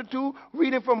 Corinthians chapter 2,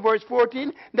 reading from verse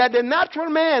 14, that the natural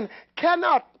man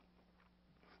cannot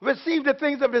receive the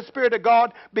things of the Spirit of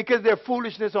God because they're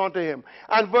foolishness unto him.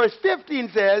 And verse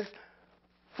 15 says,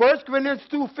 1 Corinthians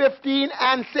 2, 15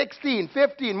 and 16.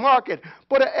 15, mark it.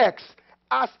 Put an X,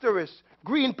 asterisk,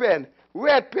 green pen,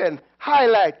 red pen,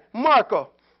 highlight, marker.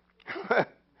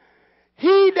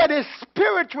 He that is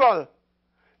spiritual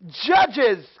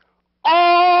judges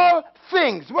all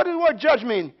things. What does the word judge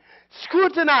mean?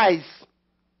 Scrutinize,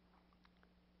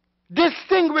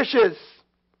 distinguishes,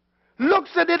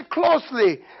 looks at it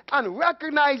closely, and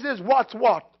recognizes what's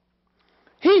what.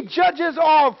 He judges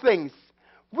all things,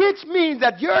 which means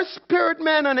that your spirit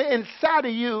man on the inside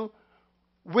of you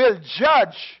will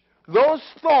judge those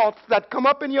thoughts that come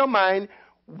up in your mind,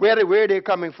 where they're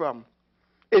coming from.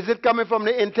 Is it coming from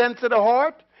the intents of the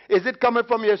heart? Is it coming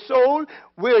from your soul?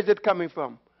 Where is it coming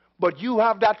from? But you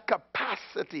have that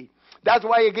capacity. That's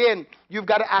why, again, you've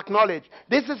got to acknowledge.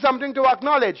 This is something to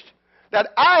acknowledge.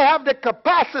 That I have the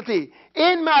capacity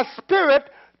in my spirit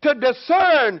to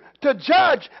discern, to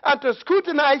judge, and to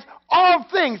scrutinize all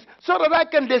things so that I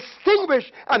can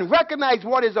distinguish and recognize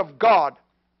what is of God.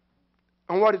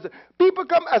 And what is it? People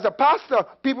come, as a pastor,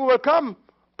 people will come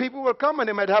and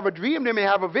they might have a dream, they may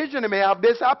have a vision, they may have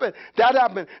this happen, that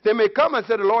happen. They may come and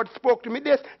say, the Lord spoke to me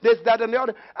this, that, and the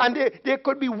other. And they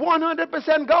could be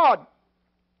 100% God.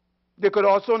 They could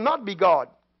also not be God.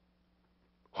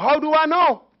 How do I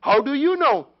know? How do you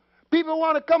know? People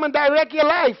want to come and direct your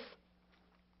life.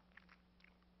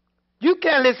 You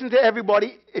can't listen to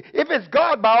everybody. If it's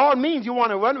God, by all means, you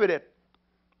want to run with it.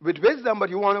 With wisdom,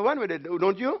 but you want to run with it,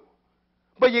 don't you?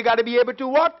 But you got to be able to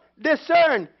what?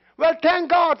 Discern. Well, thank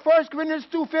God, 1 Corinthians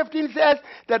 2:15 says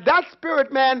that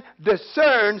spirit man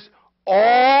discerns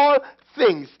all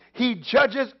things. He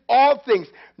judges all things.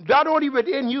 Not only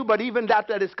within you, but even that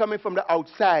is coming from the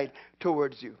outside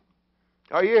towards you.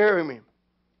 Are you hearing me?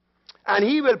 And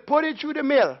He will put it through the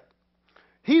mill.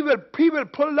 He will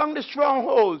pull down the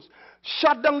strongholds,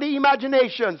 shut down the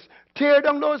imaginations, tear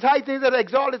down those high things that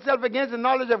exalt itself against the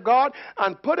knowledge of God,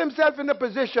 and put Himself in a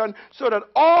position so that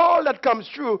all that comes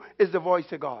through is the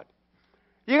voice of God.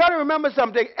 You got to remember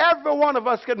something. Every one of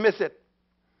us could miss it.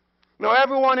 Now,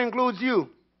 everyone includes you.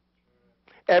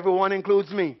 Everyone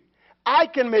includes me. I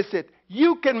can miss it.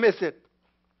 You can miss it.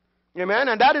 Amen?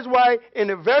 And that is why in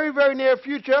the very, very near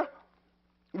future,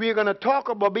 we are going to talk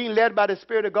about being led by the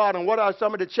Spirit of God and what are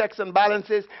some of the checks and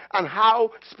balances and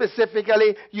how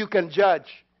specifically you can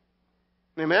judge.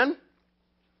 Amen?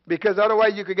 Because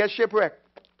otherwise you could get shipwrecked.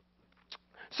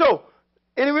 So,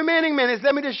 in the remaining minutes,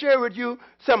 let me just share with you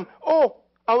some,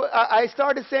 I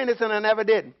started saying this and I never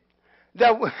did.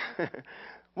 That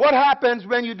what happens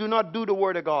when you do not do the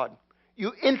Word of God?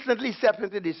 you instantly step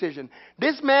into decision.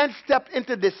 This man stepped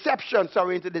into deception,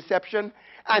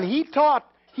 and he thought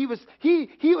he was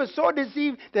so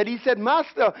deceived that he said,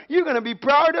 Master, you're going to be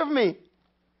proud of me.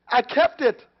 I kept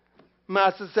it.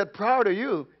 Master said, proud of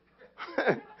you.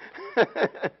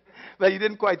 But he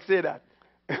didn't quite say that.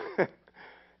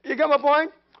 You get my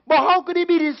point? But how could he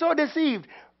be so deceived?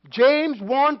 James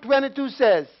 1:22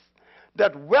 says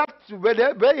that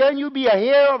when you be a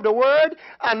hearer of the word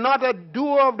and not a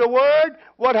doer of the word,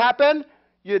 what happened?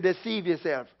 You deceive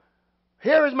yourself.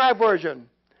 Here is my version.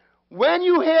 When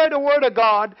you hear the word of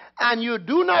God and you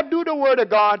do not do the word of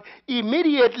God,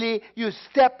 immediately you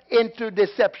step into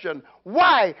deception.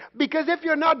 Why? Because if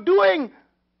you're not doing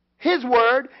his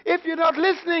word, if you're not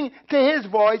listening to his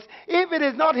voice, if it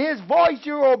is not his voice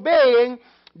you're obeying,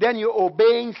 then you're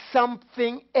obeying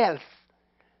something else.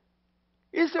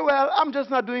 You say, well, I'm just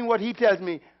not doing what he tells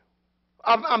me.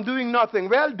 I'm doing nothing.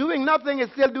 Well, doing nothing is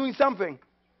still doing something.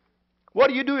 What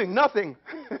are you doing? Nothing.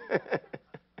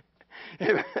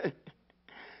 Amen.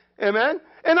 Amen.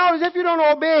 In other words, if you don't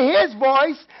obey his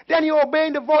voice, then you're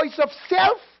obeying the voice of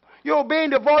self. You're obeying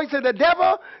the voice of the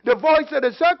devil, the voice of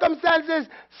the circumstances,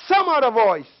 some other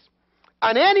voice.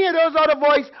 And any of those other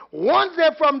voices, once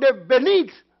they're from the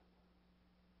beneath,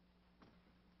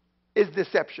 is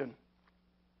deception.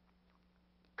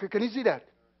 Can you see that?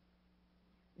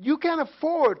 You can't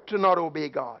afford to not obey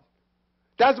God.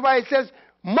 That's why it says,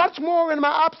 much more in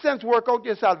my absence work out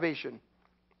your salvation.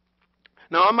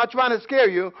 Now, I'm not trying to scare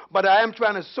you, but I am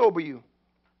trying to sober you.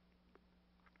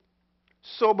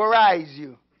 Soberize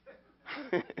you.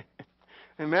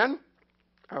 Amen?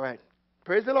 All right.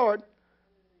 Praise the Lord.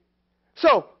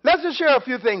 So, let's just share a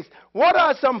few things. What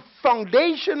are some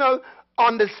foundational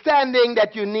understanding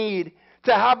that you need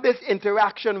to have this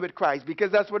interaction with Christ?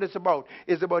 Because that's what it's about.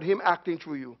 It's about him acting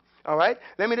through you. All right?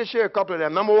 Let me just share a couple of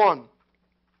them. Number one,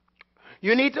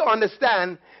 you need to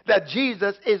understand that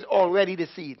Jesus is already the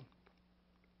seed.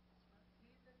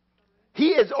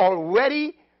 He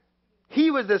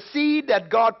was the seed that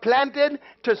God planted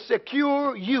to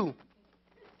secure you.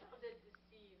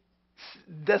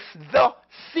 The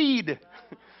seed.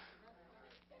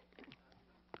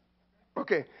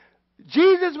 Okay.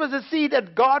 Jesus was a seed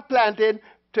that God planted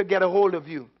to get a hold of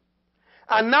you.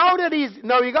 And now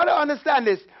you got to understand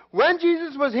this. When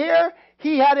Jesus was here,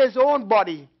 he had his own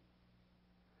body.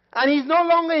 And he's no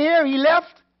longer here. He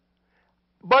left.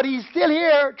 But he's still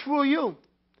here through you.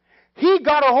 He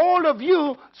got a hold of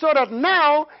you so that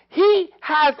now he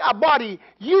has a body.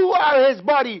 You are his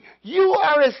body. You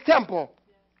are his temple.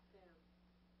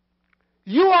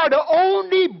 You are the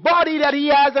only body that he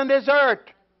has on this earth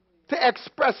to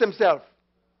express himself.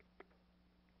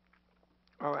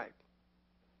 All right.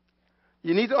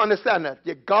 You need to understand that.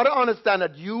 You got to understand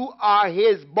that you are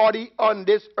his body on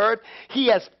this earth. He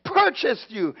has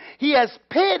purchased you. He has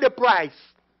paid the price.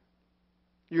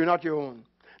 You're not your own.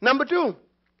 Number two,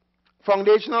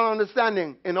 foundational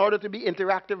understanding in order to be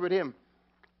interactive with him.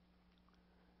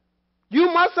 You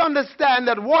must understand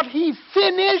that what he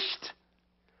finished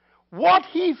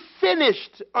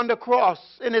on the cross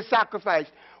in his sacrifice,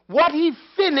 what he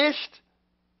finished,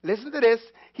 listen to this,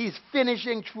 he's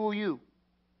finishing through you.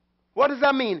 What does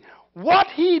that mean? What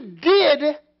he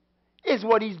did is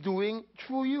what he's doing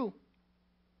through you.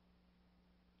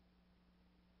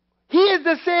 He is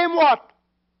the same what?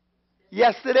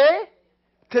 Yesterday,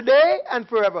 today, and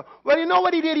forever. Well, you know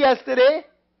what he did yesterday?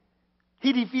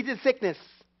 He defeated sickness,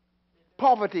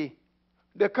 poverty,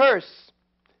 the curse,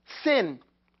 sin,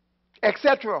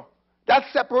 etc.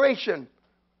 That's separation.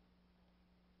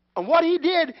 And what he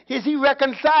did is he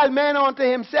reconciled man unto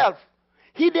himself.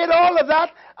 He did all of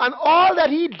that, and all that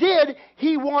he did,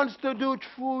 he wants to do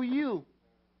through you.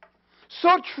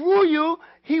 So through you,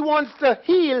 he wants to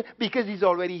heal because he's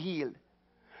already healed.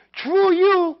 Through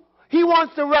you, he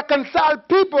wants to reconcile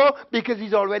people because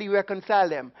he's already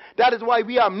reconciled them. That is why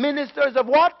we are ministers of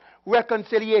what?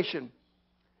 Reconciliation.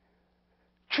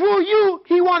 Through you,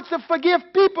 he wants to forgive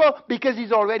people because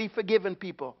he's already forgiven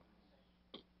people.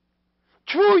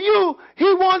 Through you, he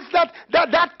wants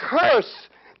that curse,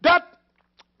 that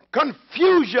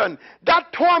confusion,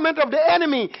 that torment of the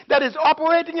enemy that is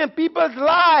operating in people's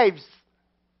lives.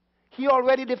 He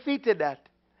already defeated that.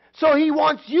 So he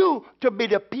wants you to be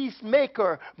the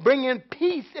peacemaker, bringing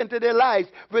peace into their lives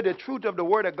with the truth of the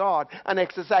Word of God and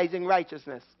exercising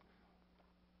righteousness.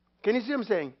 Can you see what I'm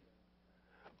saying?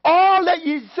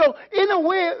 So in a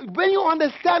way, when you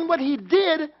understand what he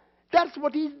did, that's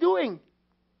what he's doing.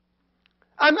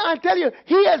 And I tell you,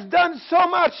 he has done so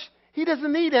much, he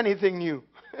doesn't need anything new.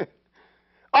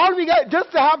 All we got,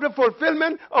 just to have the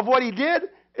fulfillment of what he did,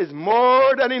 is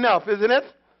more than enough, isn't it?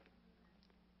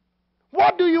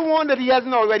 What do you want that he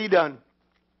hasn't already done?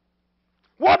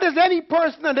 What does any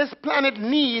person on this planet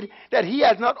need that he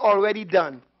has not already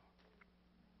done?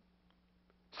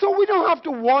 So we don't have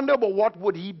to wonder about what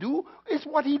would he do. It's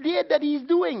what he did that he's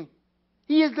doing.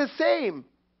 He is the same.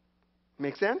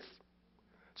 Make sense?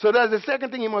 So that's the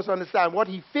second thing you must understand. What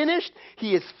he finished,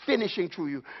 he is finishing through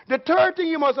you. The third thing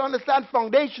you must understand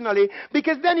foundationally,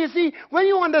 because then you see, when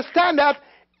you understand that,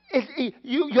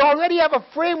 you already have a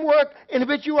framework in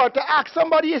which you are to act.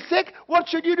 Somebody is sick, what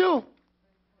should you do?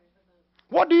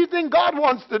 What do you think God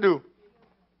wants to do?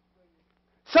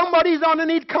 Somebody's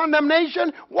underneath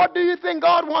condemnation, what do you think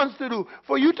God wants to do?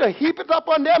 For you to heap it up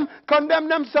on them, condemn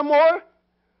them some more?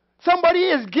 Somebody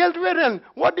is guilt-ridden.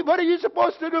 What are you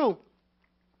supposed to do?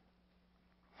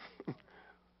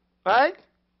 Right?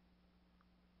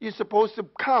 You're supposed to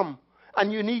come,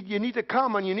 and you need to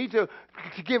come, and you need to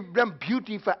give them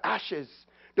beauty for ashes,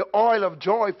 the oil of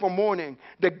joy for mourning,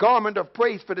 the garment of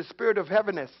praise for the spirit of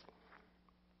heaviness.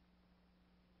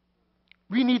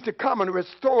 We need to come and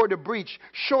restore the breach,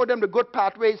 show them the good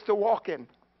pathways to walk in.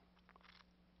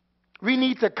 We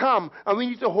need to come, and we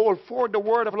need to hold forth the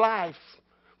word of life.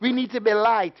 We need to be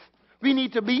light. We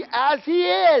need to be as he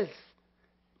is,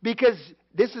 because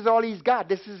this is all he's got.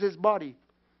 This is his body.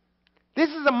 This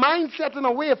is a mindset and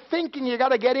a way of thinking you got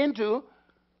to get into.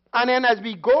 And then as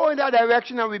we go in that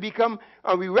direction and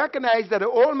we recognize that the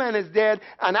old man is dead,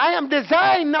 and I am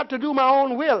designed not to do my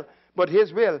own will, but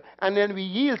his will. And then we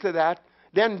yield to that.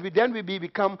 Then we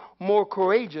become more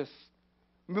courageous,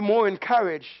 more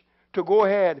encouraged to go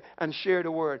ahead and share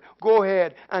the word. Go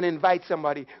ahead and invite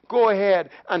somebody. Go ahead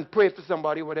and pray for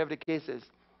somebody, whatever the case is.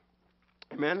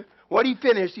 Amen. What he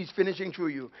finished, he's finishing through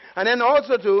you. And then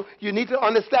also, too, you need to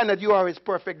understand that you are his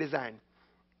perfect design.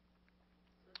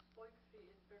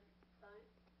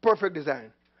 Perfect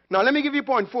design. Now, let me give you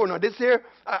point 4. Now, this here,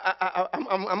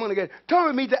 I'm going to get... Turn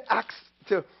with me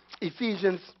to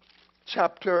Ephesians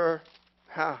chapter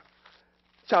 5.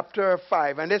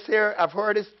 And this here, I've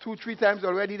heard this 2-3 times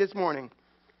already this morning.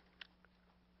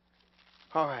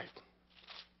 All right.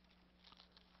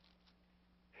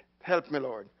 Help me,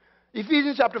 Lord.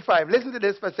 Ephesians chapter 5. Listen to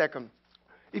this for a second.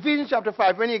 Ephesians chapter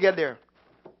 5, when you get there.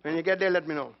 When you get there, let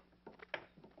me know.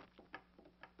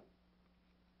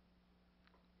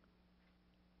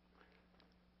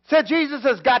 Say, Jesus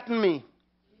has gotten me.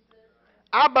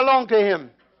 I belong to him.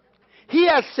 He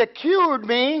has secured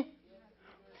me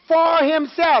for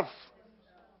himself.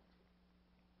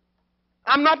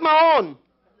 I'm not my own.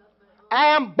 I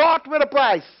am bought with a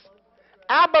price.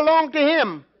 I belong to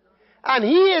him. And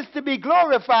he is to be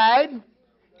glorified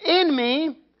in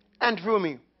me and through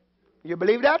me. You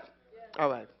believe that? Yeah.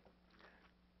 All right.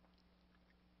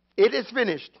 It is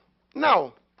finished.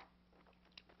 Now,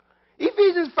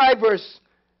 Ephesians 5 verse,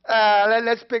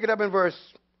 let's pick it up in verse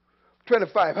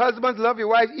 25. Husbands, love your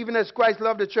wives even as Christ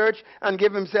loved the church and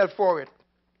gave himself for it.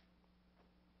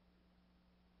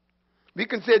 We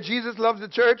can say Jesus loves the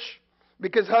church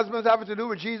because husbands have to do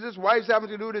with Jesus, wives have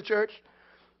to do with the church.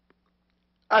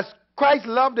 As Christ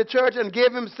loved the church and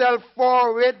gave himself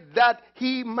for it, that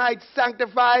he might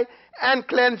sanctify and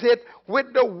cleanse it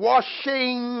with the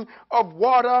washing of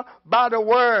water by the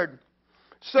word.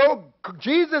 So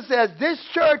Jesus says, this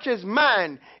church is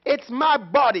mine. It's my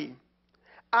body.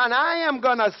 And I am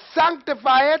going to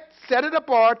sanctify it, set it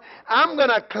apart. I'm going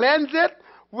to cleanse it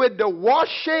with the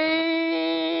washing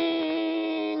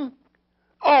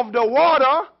of the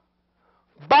water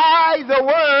by the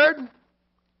word.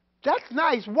 That's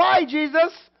nice. Why,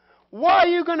 Jesus? Why are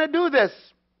you going to do this?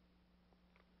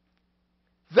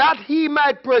 That he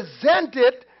might present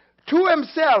it to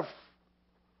himself,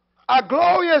 a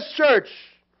glorious church,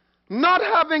 not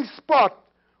having spot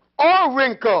or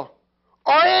wrinkle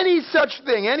or any such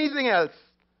thing, anything else,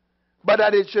 but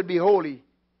that it should be holy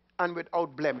and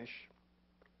without blemish.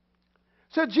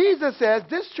 So Jesus says,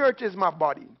 this church is my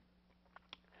body.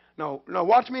 Now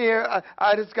watch me here.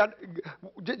 I just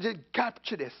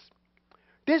capture this.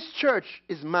 This church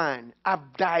is mine.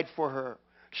 I've died for her.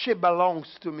 She belongs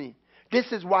to me.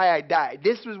 This is why I died.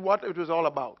 This is what it was all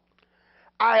about.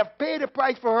 I have paid a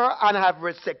price for her and I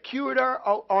have secured her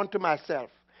onto myself.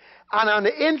 And on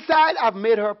the inside, I've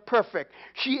made her perfect.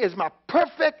 She is my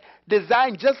perfect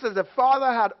design, just as the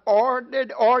Father had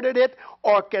ordered it,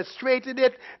 orchestrated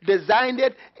it, designed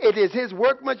it. It is his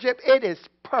workmanship. It is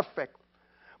perfect.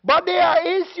 But there are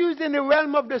issues in the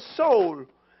realm of the soul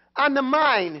and the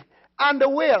mind and the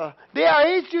will. There are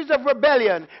issues of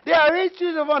rebellion. There are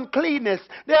issues of uncleanness.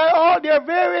 There are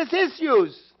various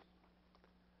issues.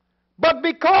 But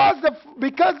because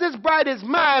this bride is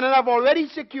mine and I've already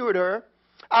secured her,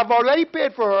 I've already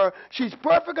paid for her. She's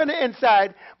perfect on the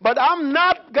inside. But I'm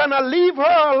not going to leave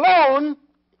her alone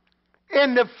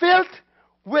in the filth,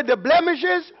 with the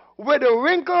blemishes, with the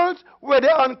wrinkles, with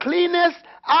the uncleanness.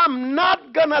 I'm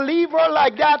not going to leave her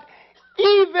like that.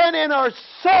 Even in her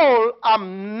soul,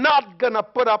 I'm not going to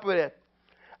put up with it.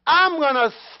 I'm going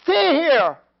to stay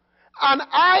here, and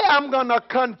I am going to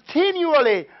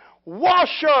continually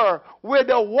wash her with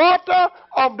the water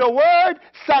of the word,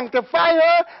 sanctify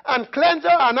her and cleanse her,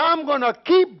 and I'm going to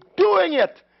keep doing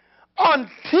it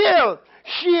until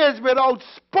she is without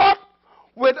spot,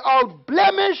 without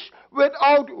blemish,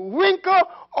 without wrinkle,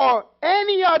 or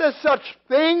any other such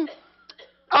thing,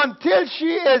 until she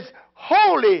is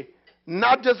holy,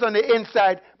 not just on the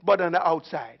inside, but on the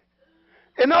outside.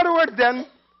 In other words, then,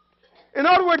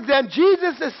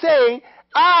 Jesus is saying,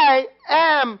 I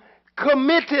am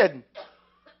committed.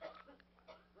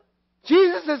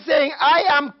 Jesus is saying, I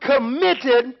am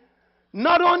committed.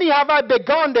 Not only have I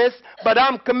begun this, but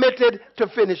I'm committed to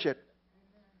finish it.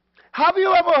 Have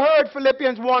you ever heard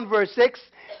Philippians 1 verse 6?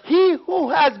 He who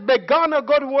has begun a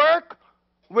good work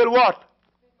will what?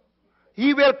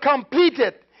 He will complete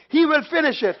it. He will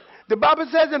finish it. The Bible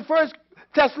says in 1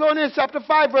 Thessalonians chapter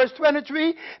 5 verse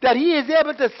 23 that he is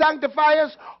able to sanctify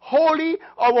us wholly,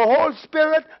 our whole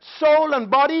spirit, soul, and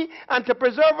body, and to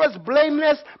preserve us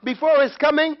blameless before his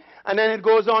coming. And then it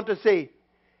goes on to say,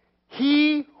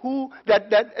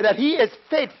 that he is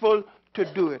faithful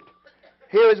to do it.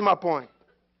 Here is my point.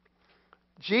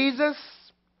 Jesus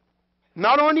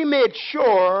not only made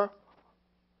sure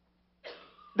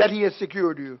that he has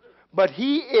secured you, but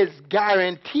he is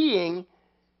guaranteeing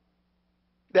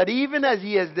that even as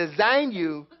he has designed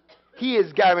you, he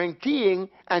is guaranteeing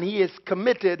and he is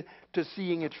committed to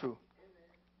seeing it through.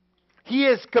 He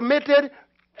is committed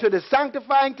to the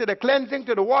sanctifying, to the cleansing,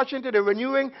 to the washing, to the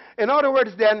renewing. In other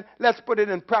words, then, let's put it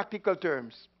in practical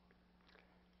terms.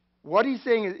 What he's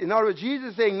saying is, in other words,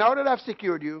 Jesus is saying, now that I've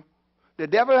secured you, the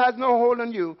devil has no hold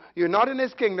on you, you're not in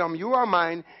his kingdom, you are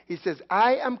mine. He says,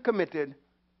 I am committed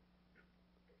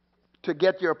to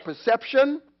get your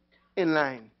perception in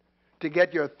line, to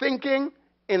get your thinking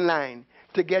in line,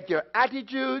 to get your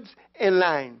attitudes in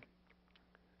line,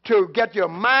 to get your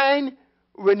mind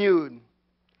renewed.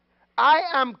 I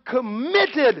am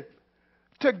committed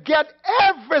to get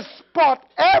every spot,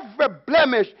 every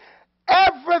blemish,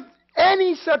 every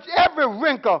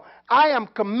wrinkle. I am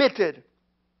committed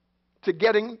to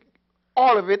getting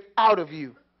all of it out of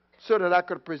you so that I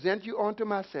could present you unto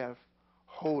myself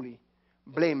holy,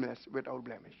 blameless, without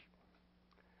blemish.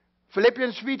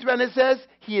 Philippians 3:20 says,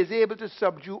 he is able to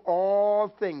subdue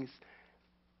all things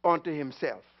unto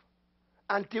himself,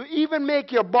 and to even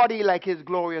make your body like his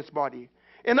glorious body.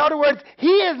 In other words, he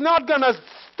is not going to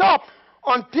stop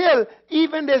until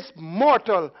even this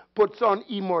mortal puts on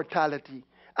immortality,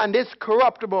 and this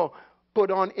corruptible put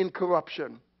on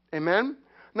incorruption. Amen?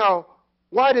 Now,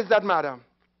 why does that matter?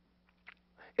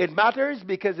 It matters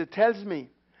because it tells me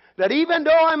that even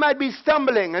though I might be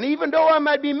stumbling, and even though I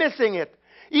might be missing it,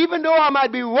 even though I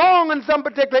might be wrong in some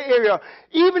particular area,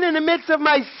 even in the midst of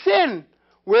my sin,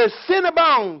 where sin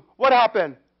abounds, what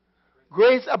happened?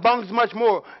 Grace abounds much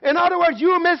more. In other words,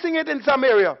 you are missing it in some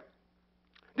area.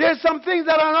 There's some things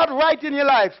that are not right in your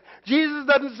life. Jesus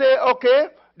doesn't say, okay,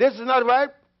 this is not right,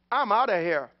 I'm out of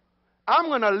here. I'm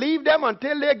going to leave them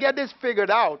until they get this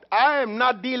figured out. I am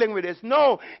not dealing with this.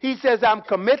 No, he says, I'm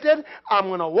committed, I'm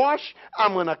going to wash,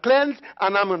 I'm going to cleanse,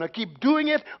 and I'm going to keep doing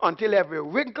it until every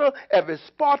wrinkle, every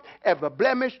spot, every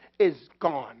blemish is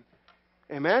gone.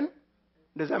 Amen?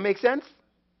 Does that make sense?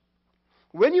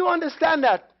 When you understand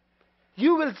that,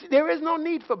 you will see there is no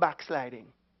need for backsliding.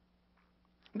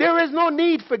 There is no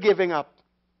need for giving up.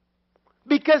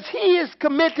 Because he is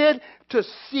committed to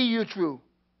see you through.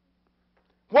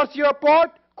 What's your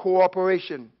part?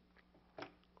 Cooperation.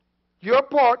 Your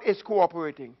part is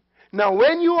cooperating. Now,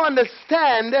 when you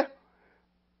understand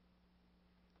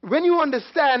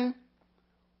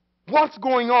what's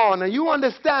going on, and you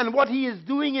understand what he is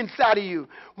doing inside of you,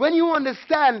 when you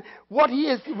understand when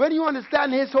you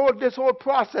understand this whole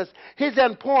process, his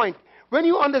end point, when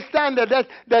you understand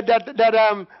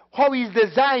how he's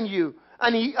designed you,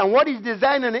 and what he's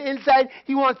designed on the inside,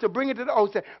 he wants to bring it to the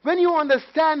outside. When you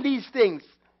understand these things,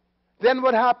 then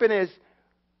what happened is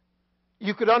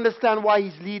you could understand why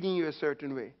he's leading you a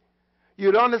certain way.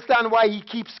 You'd understand why he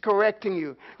keeps correcting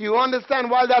you. You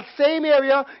understand why that same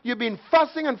area you've been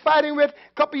fussing and fighting with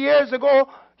a couple of years ago,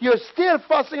 you're still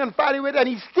fussing and fighting with, and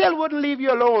he still wouldn't leave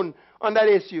you alone on that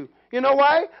issue. You know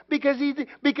why? Because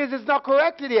it's not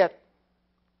corrected yet.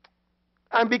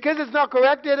 And because it's not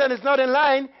corrected and it's not in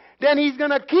line, then he's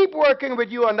going to keep working with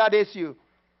you on that issue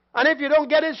And if you don't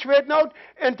get it straightened out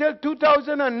until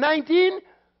 2019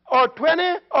 or 20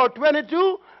 or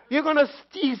 22, you're going to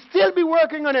still be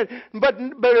working on it. But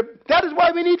that is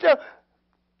why we need to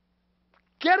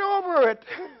get over it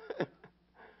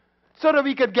so that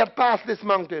we could get past this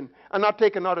mountain and not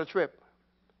take another trip.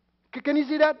 Can you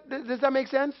see that? Does that make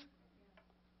sense?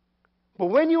 But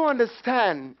when you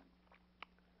understand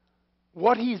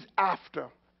what he's after,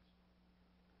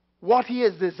 what he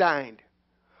has designed,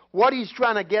 what he's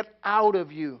trying to get out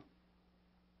of you,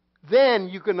 then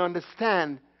you can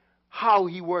understand how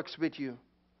he works with you.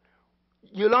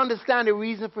 You'll understand the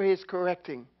reason for his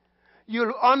correcting.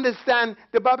 You'll understand,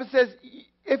 the Bible says,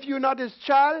 if you're not his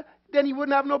child, then he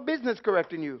wouldn't have no business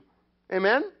correcting you.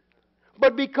 Amen?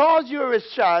 But because you're his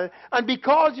child, and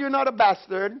because you're not a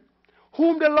bastard,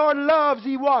 whom the Lord loves,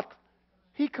 he what?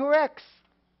 He corrects.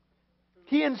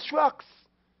 He instructs.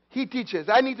 He teaches.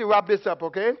 I need to wrap this up,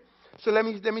 okay? So let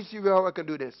me see how I can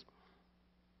do this.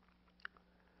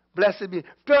 Blessed be.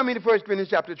 Turn me to 1 Corinthians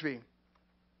chapter 3.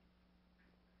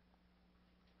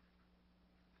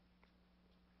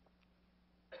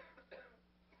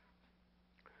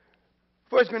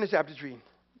 1 Corinthians chapter 3.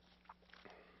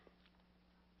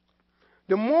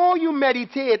 The more you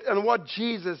meditate on what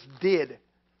Jesus did,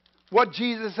 what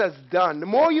Jesus has done, the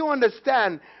more you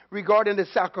understand regarding the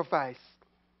sacrifice,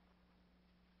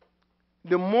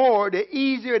 the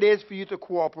easier it is for you to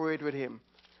cooperate with him.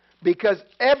 Because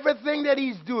everything that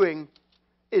he's doing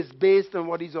is based on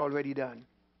what he's already done.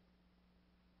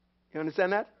 You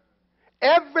understand that?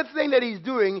 Everything that he's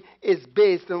doing is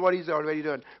based on what he's already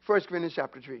done. 1 Corinthians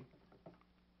chapter 3.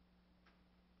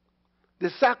 The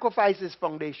sacrifice is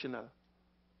foundational.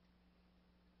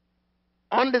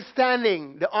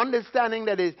 The understanding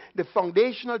that is the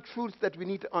foundational truths that we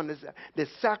need to understand. The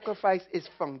sacrifice is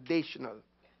foundational.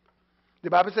 The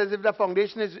Bible says if the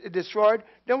foundation is destroyed,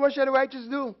 then what shall the righteous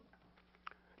do?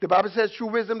 The Bible says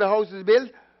through wisdom the house is built.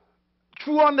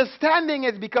 Through understanding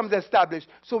it becomes established.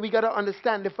 So we got to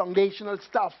understand the foundational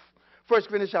stuff. 1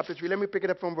 Corinthians chapter 3. Let me pick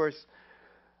it up from verse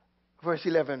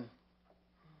 11.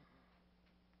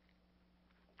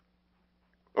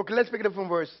 Okay, let's pick it up from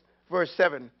verse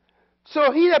 7.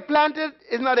 So he that planted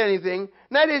is not anything,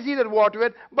 neither is he that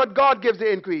watereth, but God gives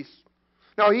the increase.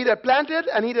 Now he that planted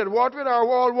and he that watereth are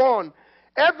all one.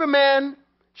 Every man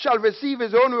shall receive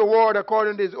his own reward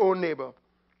according to his own labor.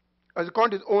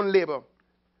 According to his own labor.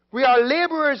 We are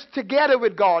laborers together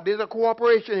with God. There's a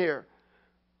cooperation here.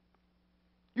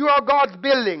 You are God's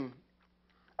building.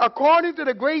 According to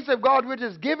the grace of God which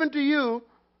is given to you,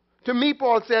 to me,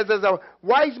 Paul says, as a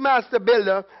wise master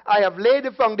builder, I have laid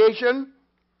the foundation,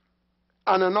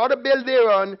 and another build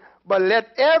thereon, but let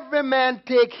every man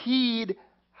take heed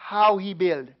how he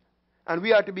build. And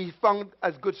we are to be found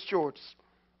as good stewards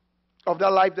of the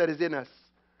life that is in us.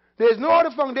 There is no other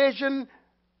foundation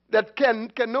that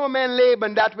can no man lay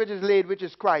but that which is laid, which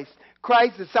is Christ.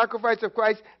 Christ, the sacrifice of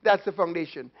Christ, that's the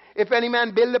foundation. If any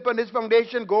man build upon this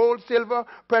foundation gold, silver,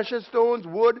 precious stones,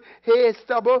 wood, hay,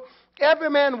 stubble, every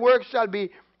man's work shall be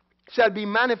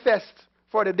manifest,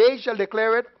 for the day shall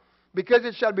declare it, because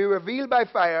it shall be revealed by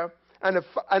fire, and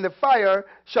the fire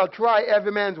shall try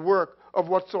every man's work of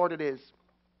what sort it is.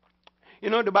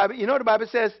 The Bible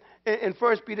says in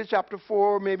 1 Peter chapter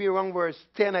 4, maybe around verse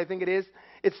 10, I think it is,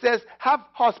 it says, have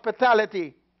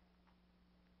hospitality,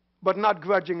 but not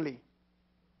grudgingly.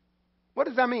 What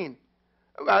does that mean?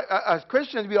 As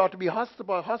Christians, we ought to be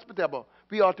hospitable.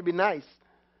 We ought to be nice.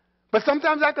 But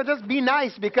sometimes I could just be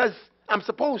nice because I'm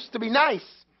supposed to be nice.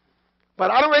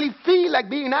 But I don't really feel like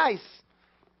being nice.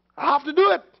 I have to do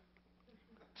it.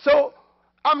 So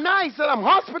I'm nice and I'm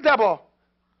hospitable.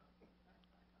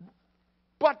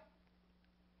 But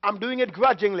I'm doing it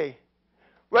grudgingly.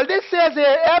 Well, this says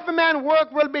here, every man's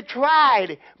work will be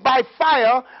tried by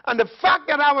fire, and the fact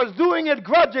that I was doing it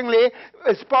grudgingly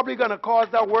is probably going to cause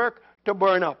that work to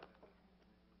burn up.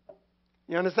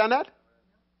 You understand that?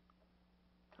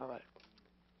 All right.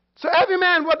 So every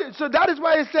man, so that is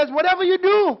why it says, whatever you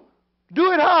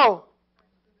do it how?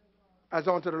 As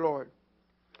unto the Lord.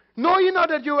 Know ye not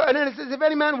that and then it says, if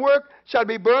any man work shall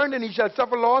be burned, and he shall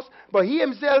suffer loss, but he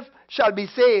himself shall be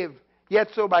saved, yet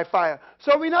so by fire.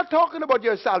 So we're not talking about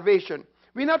your salvation.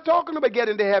 We're not talking about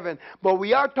getting to heaven, but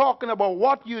we are talking about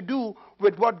what you do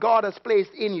with what God has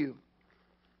placed in you.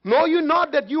 Know you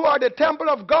not that you are the temple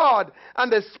of God, and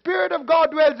the Spirit of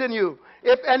God dwells in you?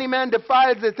 If any man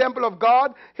defiles the temple of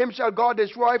God, him shall God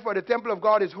destroy, for the temple of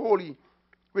God is holy,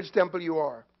 which temple you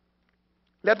are.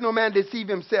 Let no man deceive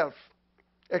himself,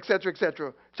 etc.,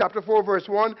 etc. Chapter 4, verse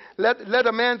 1, let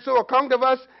a man so account of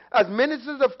us as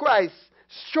ministers of Christ,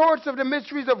 stewards of the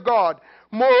mysteries of God.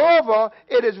 Moreover,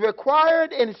 it is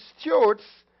required in stewards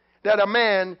that a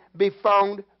man be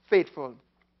found faithful.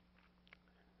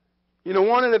 You know,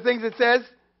 one of the things it says,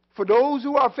 for those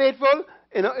who are faithful,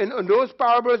 in those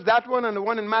parables, that one and the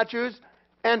one in Matthew's,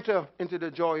 enter into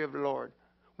the joy of the Lord.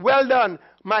 Well done,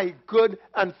 my good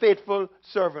and faithful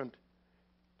servant.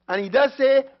 And he does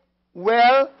say,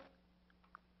 well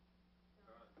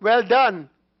done,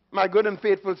 my good and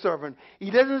faithful servant.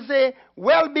 He doesn't say,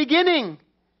 well beginning,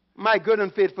 my good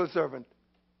and faithful servant.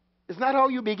 It's not how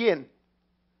you begin.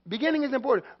 Beginning is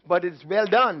important, but it's well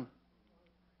done.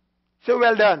 Say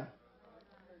well done.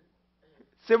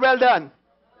 Say well done.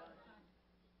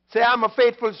 Say, I'm a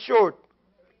faithful steward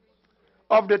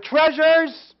of the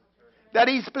treasures that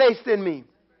he's placed in me.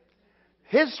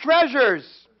 His treasures,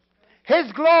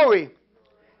 his glory,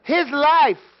 his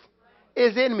life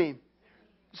is in me.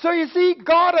 So you see,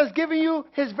 God has given you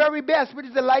his very best, which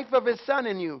is the life of his son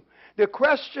in you. The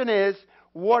question is,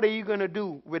 what are you going to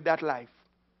do with that life?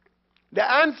 The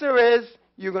answer is,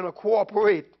 you're going to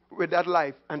cooperate with that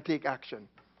life and take action.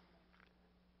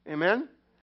 Amen?